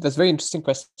 that's a very interesting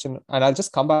question. And I'll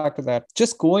just come back to that.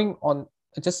 Just going on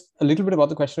just a little bit about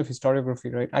the question of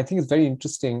historiography, right? I think it's very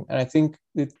interesting. And I think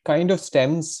it kind of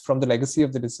stems from the legacy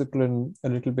of the discipline a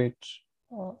little bit.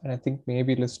 And I think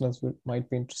maybe listeners might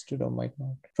be interested or might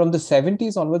not. From the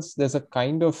 70s onwards, there's a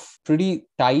kind of pretty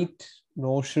tight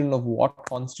notion of what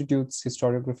constitutes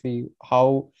historiography,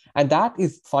 and that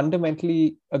is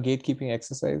fundamentally a gatekeeping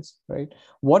exercise, right?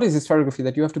 What is historiography?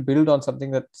 That you have to build on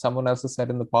something that someone else has said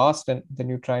in the past, and then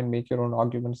you try and make your own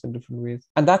arguments in different ways.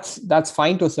 And that's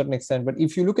fine to a certain extent. But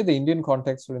if you look at the Indian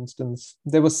context, for instance,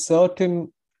 there were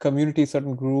certain communities,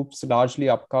 certain groups, largely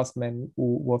upcaste men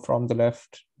who were from the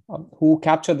left, who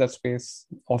captured that space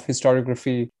of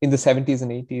historiography in the 70s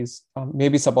and 80s,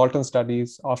 maybe subaltern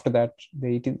studies after that, the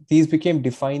 80s. These became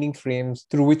defining frames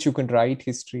through which you can write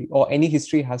history, or any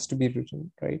history has to be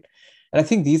written, right? And I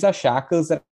think these are shackles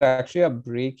that actually are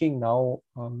breaking now,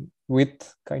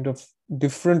 with kind of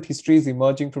different histories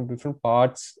emerging from different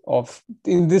parts of,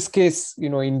 in this case,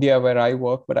 India, where I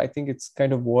work, but I think it's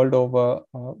kind of world over,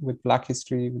 with Black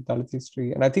history, with Dalit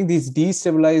history. And I think these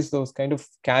destabilize those kind of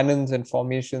canons and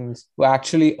formations who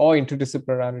actually, or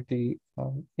interdisciplinarity,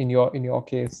 in your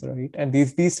case, right? And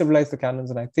these destabilize the canons.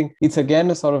 And I think it's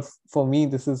again a sort of, for me,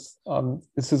 this is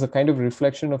a kind of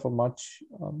reflection of a much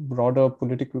broader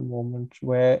political moment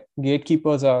where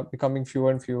gatekeepers are becoming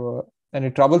fewer and fewer. And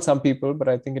it troubles some people, but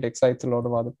I think it excites a lot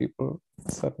of other people.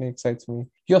 It certainly excites me.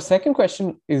 Your second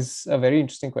question is a very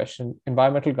interesting question,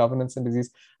 environmental governance and disease.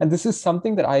 And this is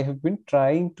something that I have been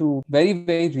trying to very,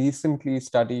 very recently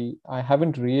study. I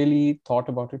haven't really thought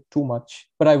about it too much,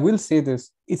 but I will say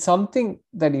this. It's something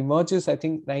that emerges, I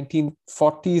think,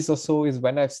 1940s or so is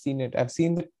when I've seen it. I've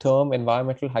seen the term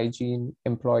environmental hygiene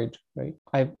employed, right?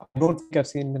 I don't think I've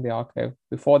seen it in the archive.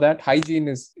 Before that, hygiene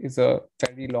is a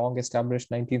very long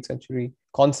established 19th century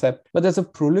concept, but there's a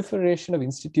proliferation of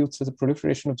institutes, there's a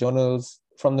proliferation of journals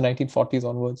from the 1940s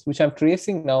onwards, which I'm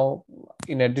tracing now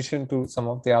in addition to some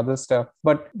of the other stuff.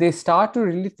 But they start to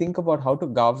really think about how to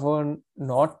govern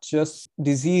not just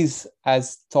disease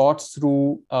as thought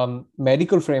through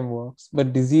medical frameworks,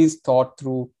 but disease thought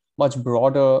through much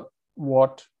broader,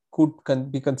 what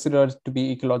could be considered to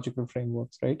be ecological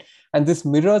frameworks, right? And this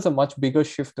mirrors a much bigger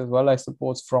shift as well, I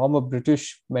suppose, from a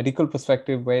British medical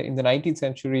perspective, where in the 19th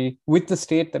century, with the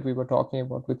state that we were talking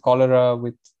about, with cholera,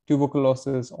 with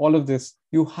tuberculosis, all of this,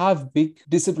 you have big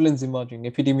disciplines emerging.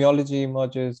 Epidemiology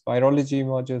emerges, virology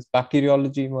emerges,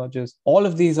 bacteriology emerges. All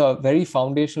of these are very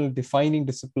foundational, defining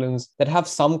disciplines that have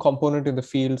some component in the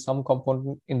field, some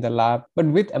component in the lab. But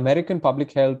with American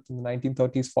public health in the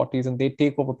 1930s, 40s, and they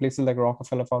take over places like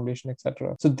Rockefeller Foundation,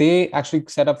 etc. So they actually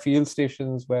set up field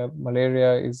stations where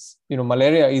malaria is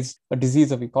a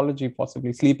disease of ecology,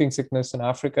 possibly sleeping sickness in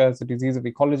Africa is a disease of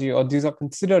ecology, or these are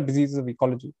considered diseases of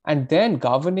ecology. And then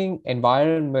governing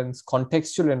environments, contextual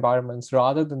environments,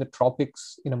 rather than the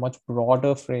tropics in a much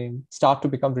broader frame, start to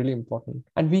become really important.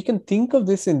 And we can think of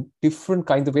this in different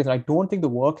kinds of ways. And I don't think the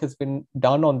work has been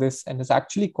done on this, and is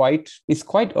actually quite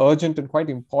urgent and quite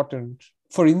important.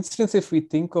 For instance, if we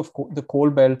think of the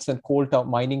coal belts and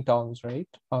mining towns, right,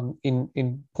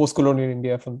 in post-colonial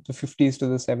India from the 50s to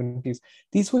the 70s,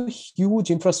 these were huge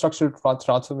infrastructural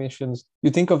transformations. You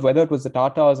think of whether it was the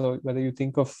Tatas or whether you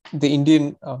think of the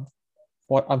Indian,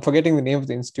 I'm forgetting the name of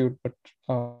the institute, but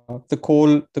I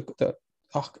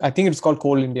think it's called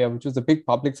Coal India, which was a big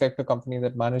public sector company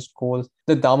that managed coal.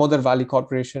 The Damodar Valley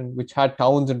Corporation, which had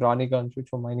towns in Raniganj,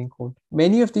 which were mining coal.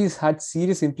 Many of these had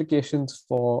serious implications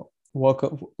for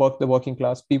the working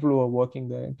class, people who were working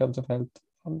there in terms of health.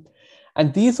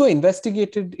 And these were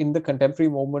investigated in the contemporary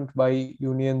moment by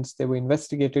unions. They were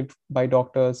investigated by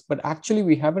doctors. But actually,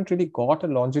 we haven't really got a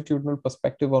longitudinal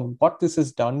perspective on what this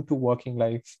has done to working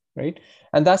life, right?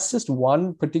 And that's just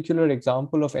one particular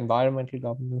example of environmental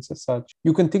governance as such.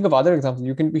 You can think of other examples.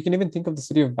 We can even think of the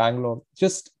city of Bangalore.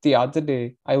 Just the other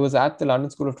day, I was at the London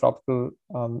School of Tropical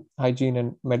Hygiene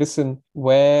and Medicine,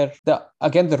 where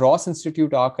the Ross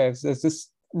Institute archives, there's this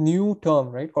new term,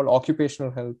 right, called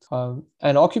occupational health.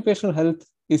 And occupational health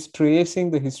is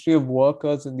tracing the history of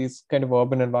workers in these kind of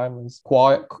urban environments,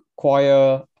 choir,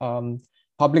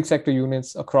 public sector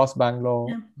units across Bangalore,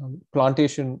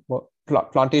 plantations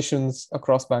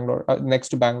across Bangalore, next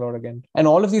to Bangalore again. And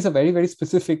all of these are very, very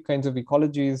specific kinds of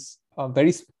ecologies.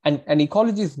 And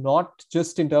ecology is not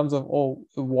just in terms of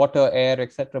water, air,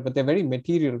 etc., but they're very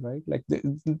material, right? Like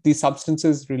these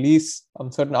substances release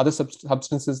certain other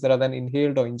substances that are then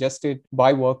inhaled or ingested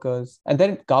by workers, and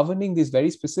then governing these very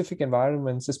specific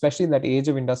environments, especially in that age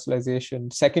of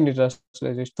industrialization, second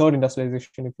industrialization, third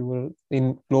industrialization, if you will,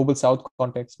 in global South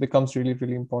context, becomes really,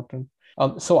 really important.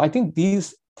 So I think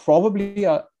these probably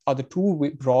are the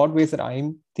two broad ways that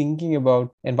I'm thinking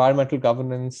about environmental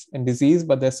governance and disease,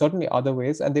 but there's certainly other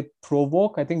ways, and they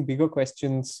provoke, I think, bigger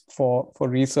questions for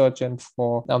research and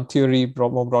for theory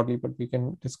more broadly, but we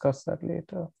can discuss that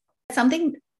later.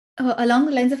 Something along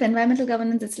the lines of environmental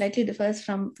governance that slightly differs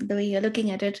from the way you're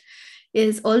looking at it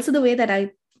is also the way that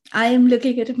I am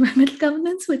looking at environmental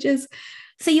governance, which is,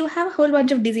 so you have a whole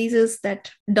bunch of diseases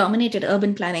that dominated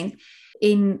urban planning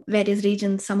in various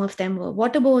regions. Some of them were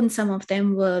waterborne, some of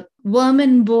them were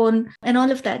vermin-borne, and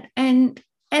all of that. And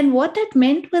what that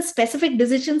meant was specific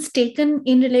decisions taken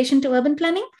in relation to urban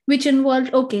planning, which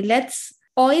involved, okay, let's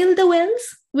oil the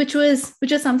wells, which was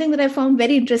something that I found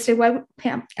very interesting.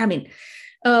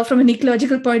 From an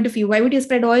ecological point of view, why would you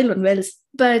spread oil on wells?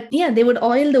 But yeah, they would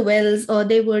oil the wells, or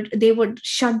they would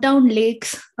shut down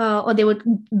lakes, or they would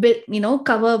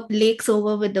cover lakes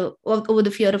over with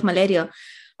the fear of malaria,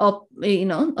 or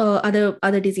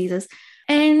other diseases.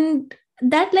 And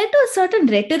that led to a certain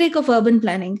rhetoric of urban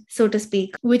planning, so to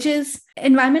speak, which is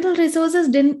environmental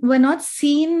resources were not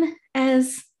seen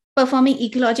as performing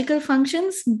ecological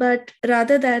functions, but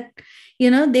rather that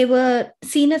they were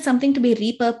seen as something to be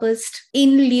repurposed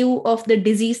in lieu of the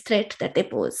disease threat that they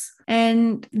pose.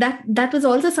 And that was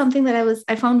also something that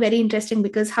I found very interesting,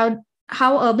 because how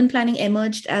urban planning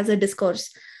emerged as a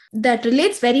discourse that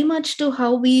relates very much to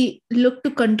how we look to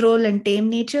control and tame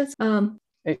nature.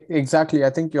 Exactly. I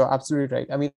think you're absolutely right.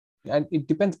 I mean, and it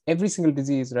depends. Every single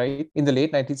disease, right, in the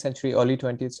late 19th century, early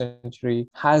 20th century,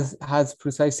 has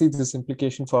precisely this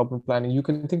implication for urban planning. You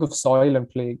can think of soil and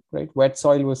plague, right? Wet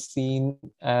soil was seen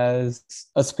as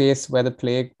a space where the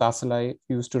plague bacilli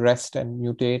used to rest and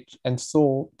mutate. And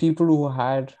so people who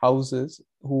had houses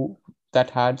that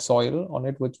had soil on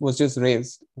it, which was just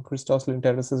raised. Christos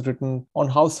Linteris has written on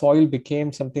how soil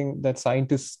became something that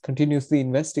scientists continuously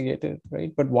investigated,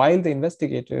 right? But while they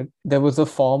investigated, there was a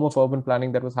form of urban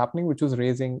planning that was happening, which was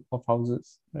raising of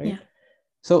houses, right? Yeah.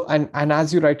 So, and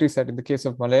as you rightly said, in the case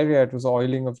of malaria, it was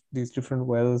oiling of these different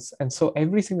wells. And so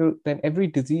every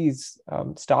disease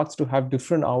starts to have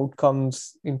different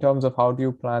outcomes in terms of how do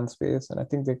you plan space. And I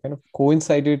think they kind of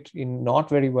coincided in not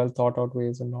very well thought out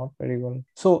ways and not very well.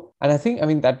 So, and I think,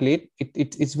 that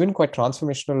it's been quite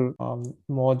transformational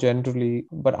more generally,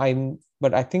 but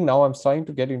I think now I'm starting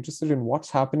to get interested in what's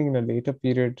happening in a later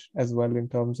period as well in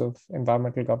terms of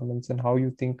environmental governance and how you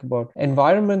think about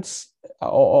environments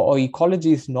or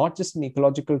ecologies, not just in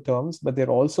ecological terms, but they're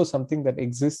also something that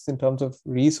exists in terms of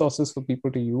resources for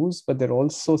people to use, but they're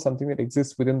also something that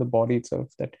exists within the body itself,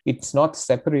 that it's not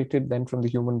separated then from the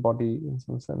human body in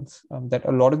some sense, that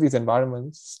a lot of these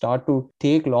environments start to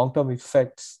take long-term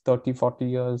effects, 30, 40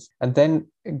 years, and then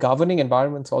governing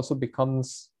environments also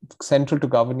becomes central to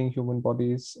governing human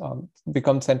bodies,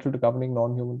 becomes central to governing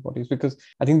non-human bodies, because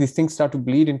I think these things start to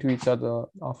bleed into each other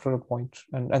after a point.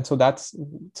 And so that's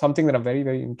something that I'm very,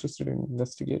 very interested in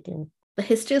investigating. The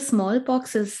history of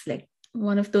smallpox is like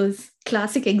one of those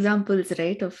classic examples,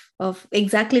 right, of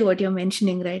exactly what you're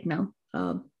mentioning right now,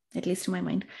 at least to my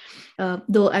mind,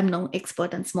 though I'm no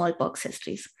expert on smallpox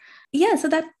histories. Yeah, so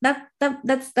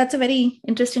that's a very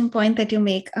interesting point that you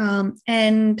make,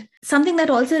 and something that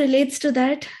also relates to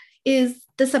that is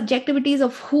the subjectivities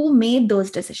of who made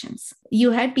those decisions.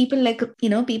 You had people like,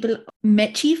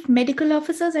 chief medical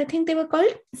officers, I think they were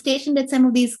called, stationed at some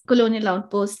of these colonial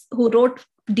outposts, who wrote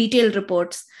detailed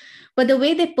reports. But the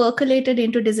way they percolated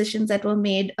into decisions that were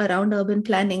made around urban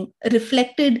planning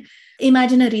reflected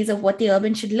imaginaries of what the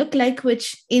urban should look like,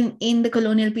 which in the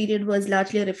colonial period was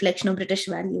largely a reflection of British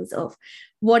values of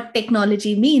what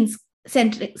technology means,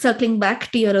 circling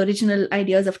back to your original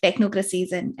ideas of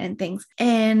technocracies and things,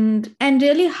 and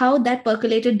really how that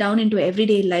percolated down into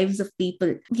everyday lives of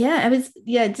people.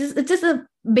 It's just a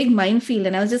big minefield,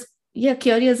 and I was just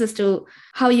curious as to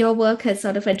how your work has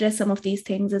sort of addressed some of these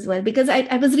things as well, because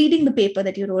I was reading the paper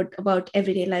that you wrote about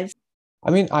everyday lives.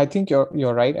 I think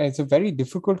you're right, and it's a very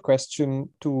difficult question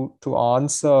to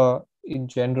answer in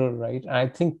general, right? And I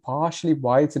think partially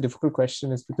why it's a difficult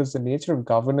question is because the nature of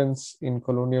governance in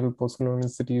colonial, post-colonial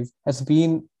cities has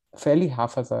been fairly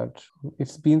haphazard.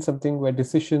 It's been something where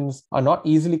decisions are not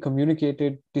easily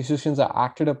communicated, decisions are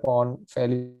acted upon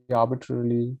fairly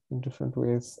arbitrarily in different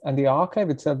ways. And the archive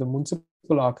itself, the municipal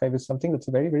archive, is something that's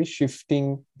a very, very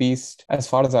shifting beast as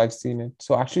far as I've seen it.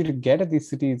 So actually to get at these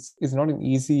cities is not an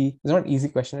easy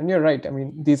question. And you're right. I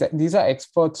mean, these are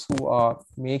experts who are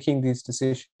making these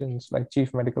decisions, like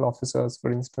chief medical officers,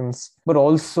 for instance, but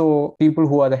also people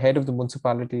who are the head of the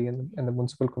municipality and the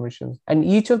municipal commissions. And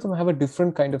each of them have a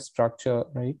different kind of structure,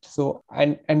 right? So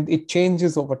and it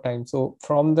changes over time. So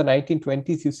from the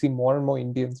 1920s, you see more and more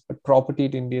Indians, but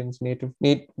propertied Indians,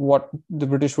 what the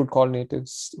British would call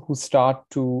natives, who start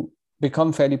to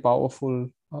become fairly powerful.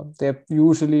 They're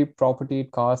usually propertied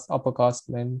upper caste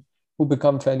men who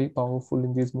become fairly powerful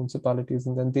in these municipalities,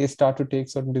 and then they start to take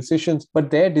certain decisions. But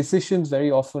their decisions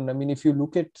very often, I mean, if you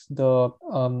look at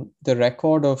the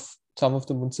record of some of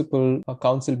the municipal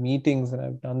council meetings, and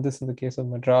I've done this in the case of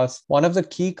Madras, one of the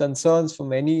key concerns for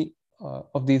many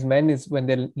of these men is when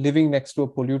they're living next to a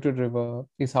polluted river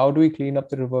is how do we clean up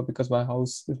the river because my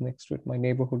house is next to it, my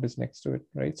neighborhood is next to it,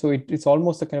 right? So it's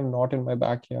almost a kind of not in my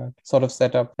backyard sort of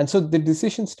setup. And so the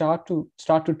decisions start to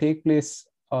take place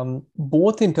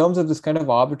both in terms of this kind of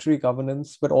arbitrary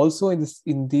governance, but also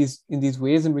in these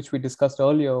ways in which we discussed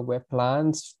earlier, where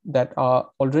plans that are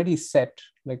already set,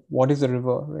 like what is a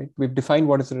river, right? We've defined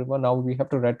what is a river. Now we have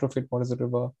to retrofit what is a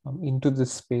river into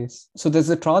this space. So there's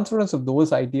a transference of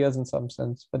those ideas in some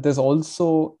sense, but there's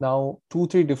also now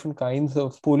 2-3 different kinds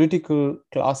of political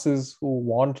classes who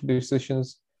want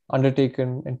decisions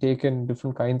undertaken and taken in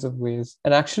different kinds of ways.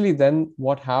 And actually then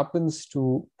what happens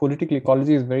to political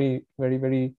ecology is very, very,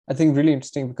 very, I think, really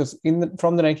interesting, because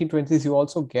from the 1920s, you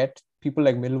also get people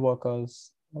like mill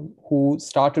workers who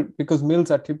started, because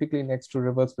mills are typically next to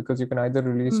rivers, because you can either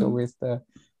release your waste there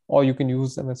or you can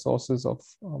use them as sources of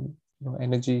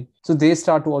energy. So they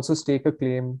start to also stake a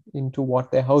claim into what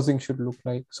their housing should look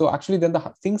like. So actually then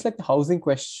the things like the housing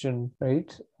question, right,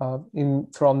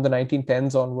 from the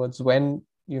 1910s onwards, when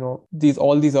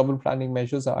all these urban planning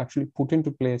measures are actually put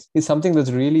into place, is something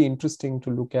that's really interesting to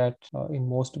look at in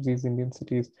most of these Indian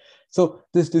cities. So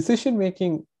this decision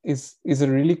making is a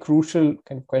really crucial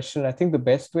kind of question. I think the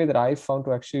best way that I've found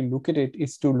to actually look at it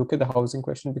is to look at the housing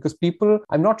question, because people,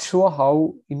 I'm not sure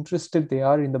how interested they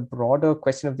are in the broader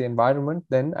question of the environment.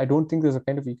 Then I don't think there's a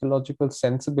kind of ecological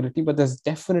sensibility, but there's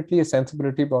definitely a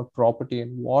sensibility about property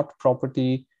and what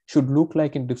property should look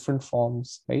like in different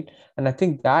forms, right? And I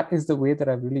think that is the way that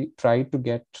I really tried to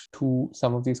get to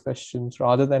some of these questions,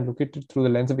 rather than look at it through the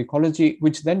lens of ecology,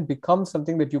 which then becomes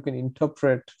something that you can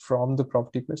interpret from the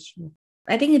property question.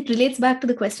 I think it relates back to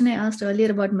the question I asked earlier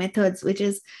about methods, which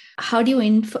is how do you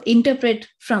interpret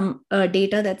from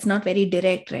data that's not very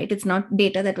direct, right? It's not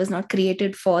data that was not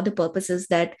created for the purposes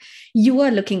that you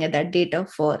are looking at that data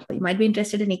for. You might be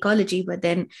interested in ecology, but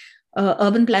then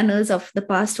urban planners of the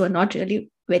past were not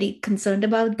really very concerned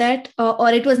about that, or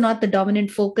it was not the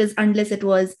dominant focus unless it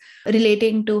was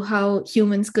relating to how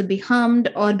humans could be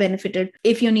harmed or benefited.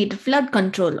 If you needed flood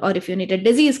control, or if you needed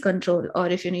disease control, or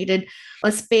if you needed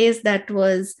a space that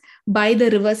was by the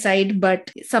riverside,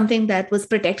 but something that was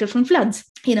protected from floods,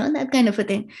 that kind of a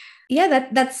thing. Yeah,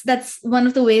 that's one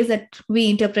of the ways that we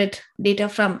interpret data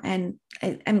from, and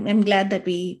I'm glad that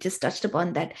we just touched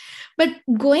upon that. But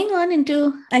going on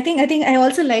into, I think I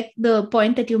also like the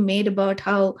point that you made about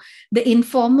how the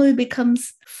informal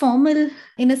becomes formal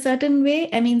in a certain way.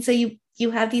 I mean, so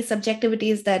you have these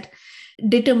subjectivities that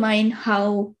determine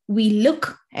how we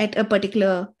look at a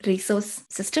particular resource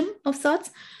system of sorts,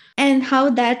 and how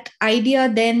that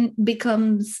idea then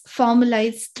becomes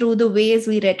formalized through the ways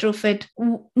we retrofit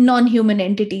non-human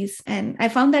entities. And I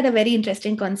found that a very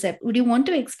interesting concept. Would you want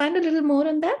to expand a little more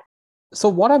on that? So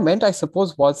what I meant, I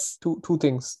suppose, was two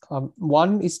things.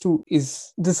 One is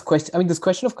this question. I mean, this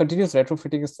question of continuous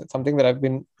retrofitting is something that I've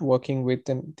been working with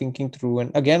and thinking through.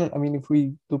 And again, I mean, if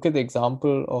we look at the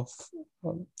example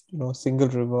of single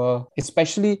river,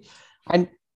 especially, and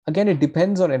again, it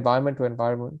depends on environment to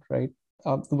environment, right?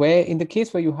 Where in the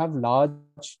case where you have large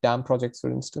dam projects,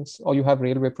 for instance, or you have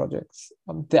railway projects,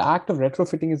 the act of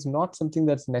retrofitting is not something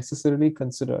that's necessarily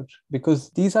considered,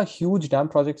 because these are huge dam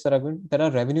projects that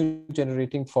are revenue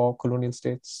generating for colonial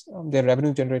states. They're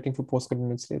revenue generating for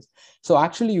post-colonial states. So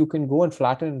actually, you can go and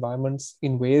flatten environments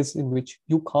in ways in which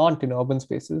you can't in urban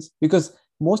spaces, because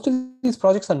most of these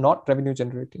projects are not revenue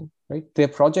generating, right? They're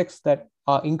projects that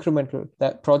are incremental,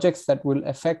 that projects that will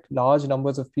affect large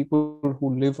numbers of people who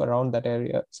live around that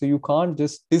area. So you can't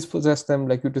just dispossess them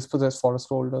like you dispossess forest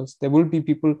holders. There will be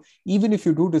people, even if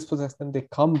you do dispossess them, they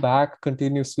come back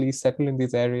continuously, settle in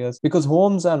these areas, because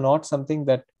homes are not something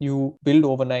that you build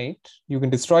overnight. You can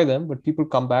destroy them, but people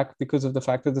come back because of the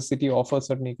fact that the city offers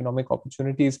certain economic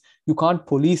opportunities. You can't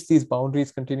police these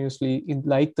boundaries continuously in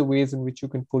like the ways in which you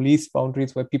can police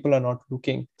boundaries where people are not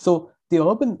looking. So the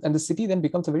urban and the city then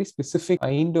becomes a very specific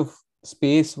kind of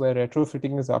space where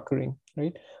retrofitting is occurring,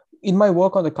 right? In my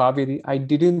work on the Kaveri, I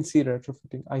didn't see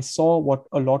retrofitting. I saw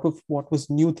a lot of what was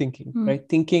new thinking, right?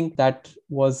 Thinking that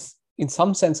was in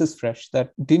some senses fresh,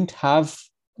 that didn't have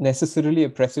necessarily a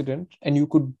precedent, and you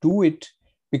could do it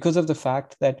because of the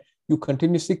fact that you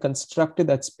continuously constructed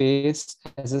that space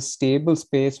as a stable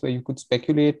space where you could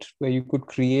speculate, where you could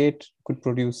create, could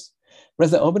produce.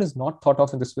 Whereas the urban is not thought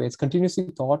of in this way. It's continuously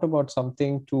thought about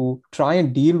something to try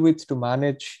and deal with, to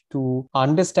manage, to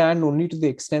understand only to the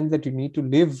extent that you need to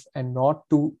live and not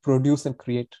to produce and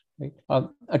create. Right?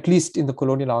 At least in the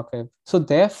colonial archive. So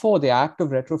therefore, the act of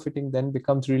retrofitting then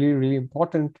becomes really, really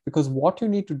important, because what you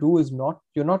need to do is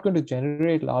you're not going to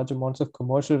generate large amounts of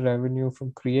commercial revenue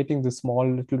from creating the small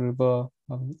little river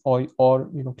or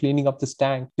cleaning up this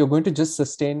tank. You're going to just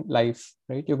sustain life,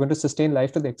 right? You're going to sustain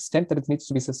life to the extent that it needs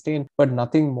to be sustained, but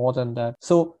nothing more than that.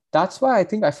 So that's why I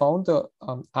think I found the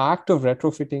act of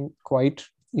retrofitting quite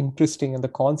interesting, and the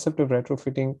concept of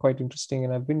retrofitting quite interesting,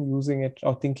 and I've been using it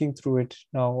or thinking through it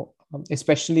now,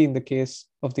 especially in the case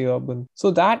of the urban.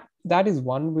 So that is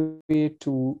one way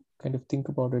to kind of think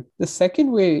about it. The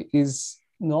second way is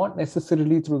not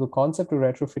necessarily through the concept of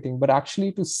retrofitting, but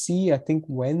actually to see, I think,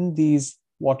 when these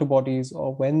water bodies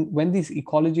or when these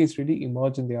ecologies really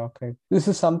emerge in the archive. This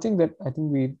is something that I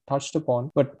think we touched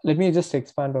upon, but let me just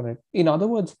expand on it. In other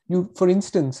words, for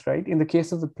instance, right, in the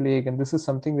case of the plague, and this is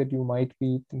something that you might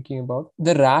be thinking about,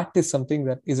 the rat is something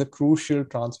that is a crucial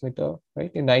transmitter,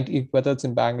 right? Whether it's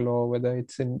in Bangalore, whether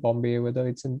it's in Bombay, whether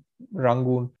it's in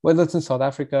Rangoon, whether it's in South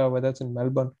Africa, whether it's in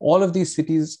Melbourne, all of these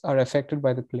cities are affected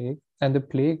by the plague. And the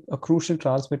plague, a crucial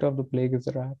transmitter of the plague is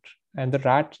the rat. And the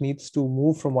rat needs to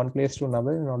move from one place to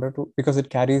another in order to, because it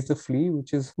carries the flea,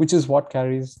 which is what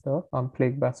carries the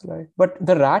plague bacilli. But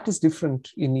the rat is different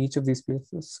in each of these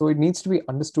places. So it needs to be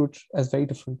understood as very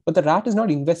different. But the rat is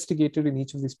not investigated in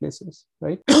each of these places,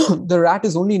 right? The rat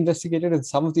is only investigated in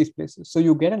some of these places. So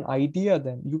you get an idea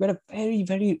then. You get a very,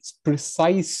 very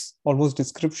precise, almost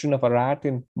description of a rat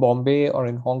in Bombay or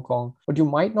in Hong Kong. But you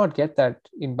might not get that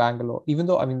in Bangalore, even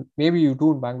though, I mean, maybe you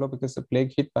do in Bangalore because the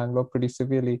plague hit Bangalore pretty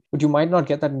severely. But you might not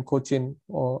get that in Cochin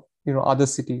or other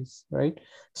cities, right?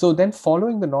 So then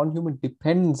following the non-human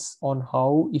depends on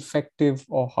how effective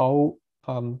or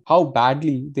how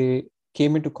badly they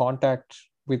came into contact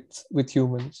with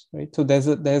humans, right? So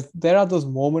there are those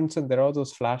moments and there are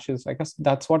those flashes. I guess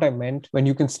that's what I meant when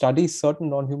you can study certain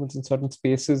non-humans in certain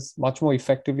spaces much more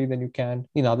effectively than you can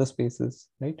in other spaces,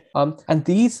 right? And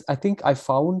these, I think I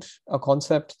found a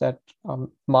concept that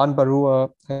Man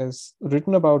Barua has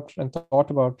written about and thought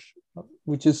about,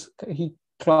 which is, he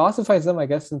classifies them, I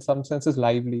guess, in some senses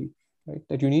lively, right?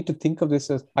 That you need to think of this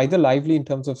as either lively in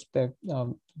terms of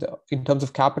in terms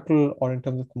of capital, or in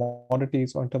terms of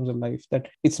commodities, or in terms of life. That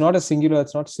it's not a singular,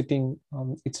 it's not sitting,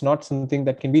 it's not something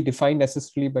that can be defined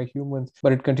necessarily by humans,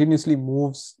 but it continuously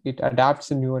moves, it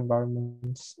adapts in new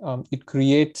environments, it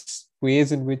creates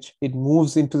ways in which it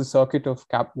moves into the circuit of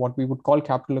what we would call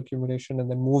capital accumulation, and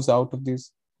then moves out of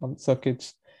these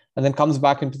circuits, and then comes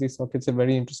back into these circuits at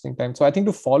very interesting time. So I think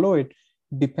to follow it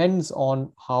depends on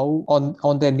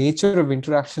on their nature of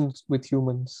interactions with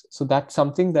humans. So that's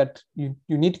something that you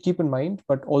need to keep in mind,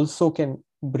 but also can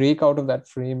break out of that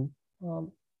frame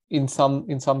in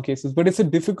some cases. But it's a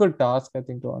difficult task, I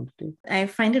think, to undertake. I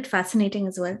find it fascinating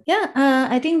as well. Yeah,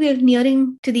 I think we're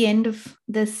nearing to the end of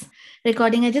this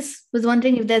recording. I just was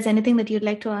wondering if there's anything that you'd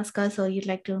like to ask us, or you'd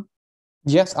like to.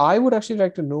 Yes, I would actually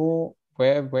like to know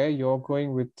where you're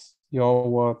going with your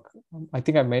work. I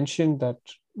think I mentioned that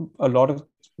a lot of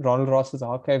Ronald Ross's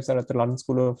archives are at the London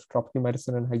School of Tropical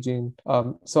Medicine and Hygiene.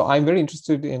 So I'm very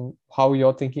interested in how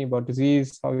you're thinking about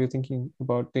disease, how you're thinking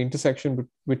about the intersection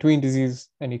between disease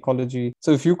and ecology.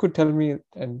 So if you could tell me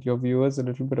and your viewers a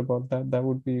little bit about that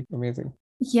would be amazing.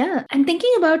 Yeah, I'm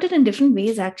thinking about it in different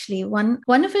ways, actually. One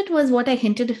of it was what I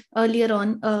hinted earlier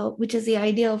on, which is the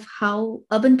idea of how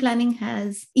urban planning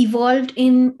has evolved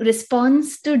in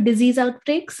response to disease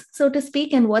outbreaks, so to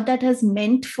speak, and what that has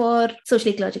meant for social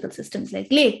ecological systems like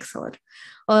lakes or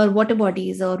water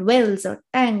bodies or wells or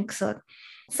tanks or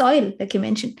soil, like you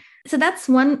mentioned. So that's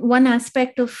one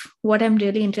aspect of what I'm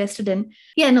really interested in.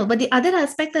 But the other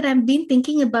aspect that I've been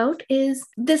thinking about is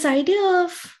this idea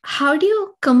of how do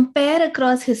you compare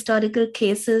across historical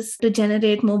cases to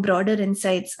generate more broader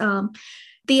insights.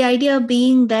 The idea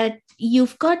being that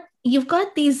you've got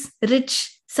these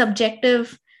rich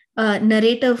subjective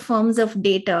narrative forms of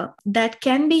data that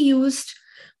can be used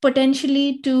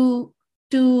potentially to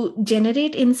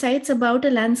generate insights about a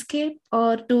landscape,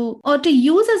 or to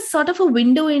use as sort of a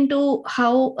window into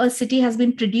how a city has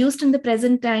been produced in the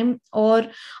present time, or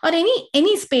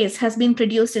any space has been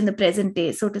produced in the present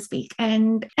day, so to speak.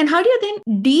 And how do you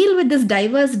then deal with this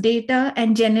diverse data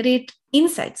and generate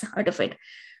insights out of it?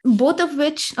 Both of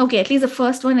which, okay, at least the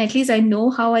first one, at least I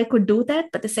know how I could do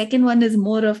that, but the second one is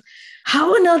more of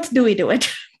how on earth do we do it?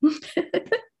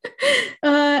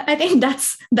 I think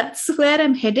that's where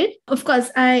I'm headed. Of course,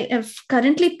 I have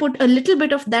currently put a little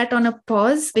bit of that on a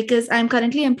pause because I'm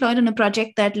currently employed on a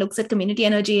project that looks at community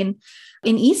energy in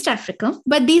East Africa.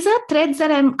 But these are threads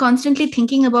that I'm constantly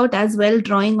thinking about as well,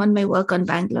 drawing on my work on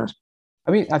Bangalore.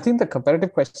 I mean, I think the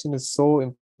comparative question is so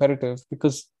imperative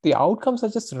because the outcomes are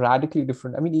just radically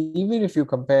different. I mean, even if you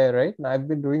compare, right? And I've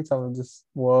been doing some of this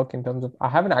work in terms of, I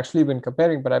haven't actually been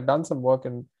comparing, but I've done some work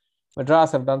in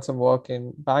Madras, I've done some work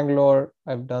in Bangalore,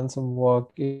 I've done some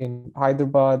work in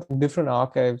Hyderabad, in different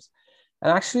archives.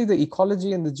 And actually the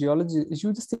ecology and the geology,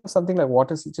 you just think of something like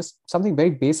water, just something very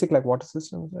basic like water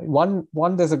systems. Right?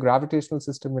 One, there's a gravitational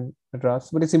system in Madras,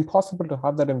 but it's impossible to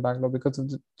have that in Bangalore because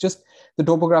of just the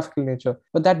topographical nature.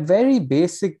 But that very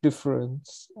basic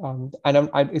difference,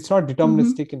 it's not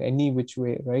deterministic in any which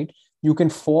way, right? You can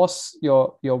force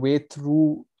your way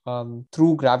through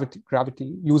gravity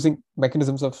using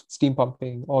mechanisms of steam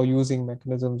pumping or using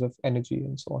mechanisms of energy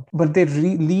and so on. But they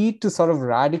lead to sort of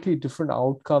radically different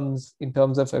outcomes in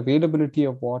terms of availability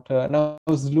of water. And I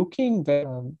was looking at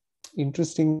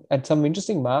some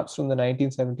interesting maps from the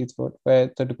 1970s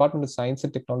where the Department of Science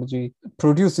and Technology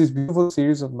produced this beautiful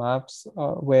series of maps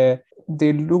where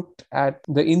they looked at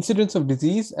the incidence of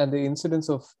disease and the incidence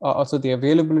of also the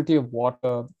availability of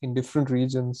water in different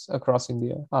regions across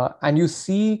India. And you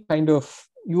see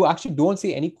you actually don't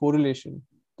see any correlation.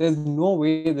 There's no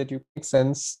way that you make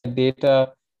sense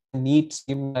data in a neat,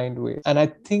 streamlined way. And I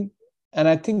think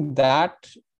that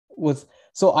was...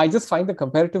 So I just find the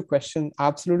comparative question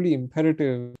absolutely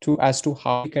imperative as to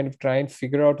how we kind of try and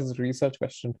figure out as a research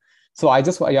question. So I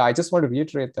just want to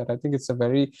reiterate that I think it's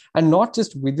and not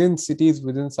just within cities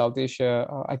within South Asia.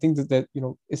 I think that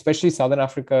especially Southern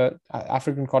Africa,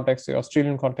 African context, the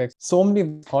Australian context, so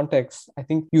many contexts, I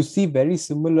think you see very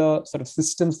similar sort of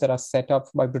systems that are set up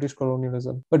by British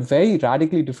colonialism, but very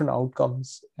radically different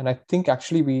outcomes. And I think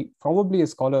actually we probably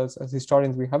as scholars, as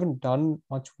historians, we haven't done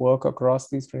much work across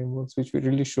these frameworks, which we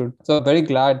really should. So I'm very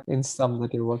glad in some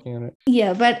that you're working on it.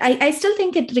 Yeah, but I still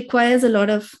think it requires a lot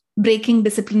of breaking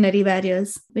disciplinary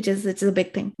barriers, which is a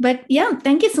big thing. But yeah,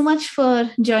 thank you so much for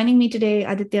joining me today,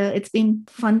 Aditya. It's been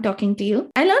fun talking to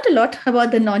you. I learned a lot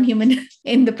about the non-human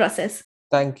in the process.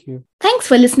 Thank you. Thanks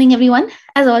for listening, everyone.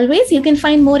 As always, you can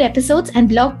find more episodes and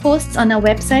blog posts on our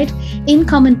website,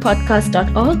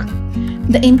 incommonpodcast.org.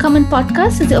 The In Common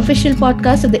Podcast is the official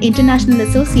podcast of the International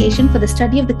Association for the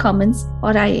Study of the Commons,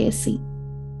 or IASC.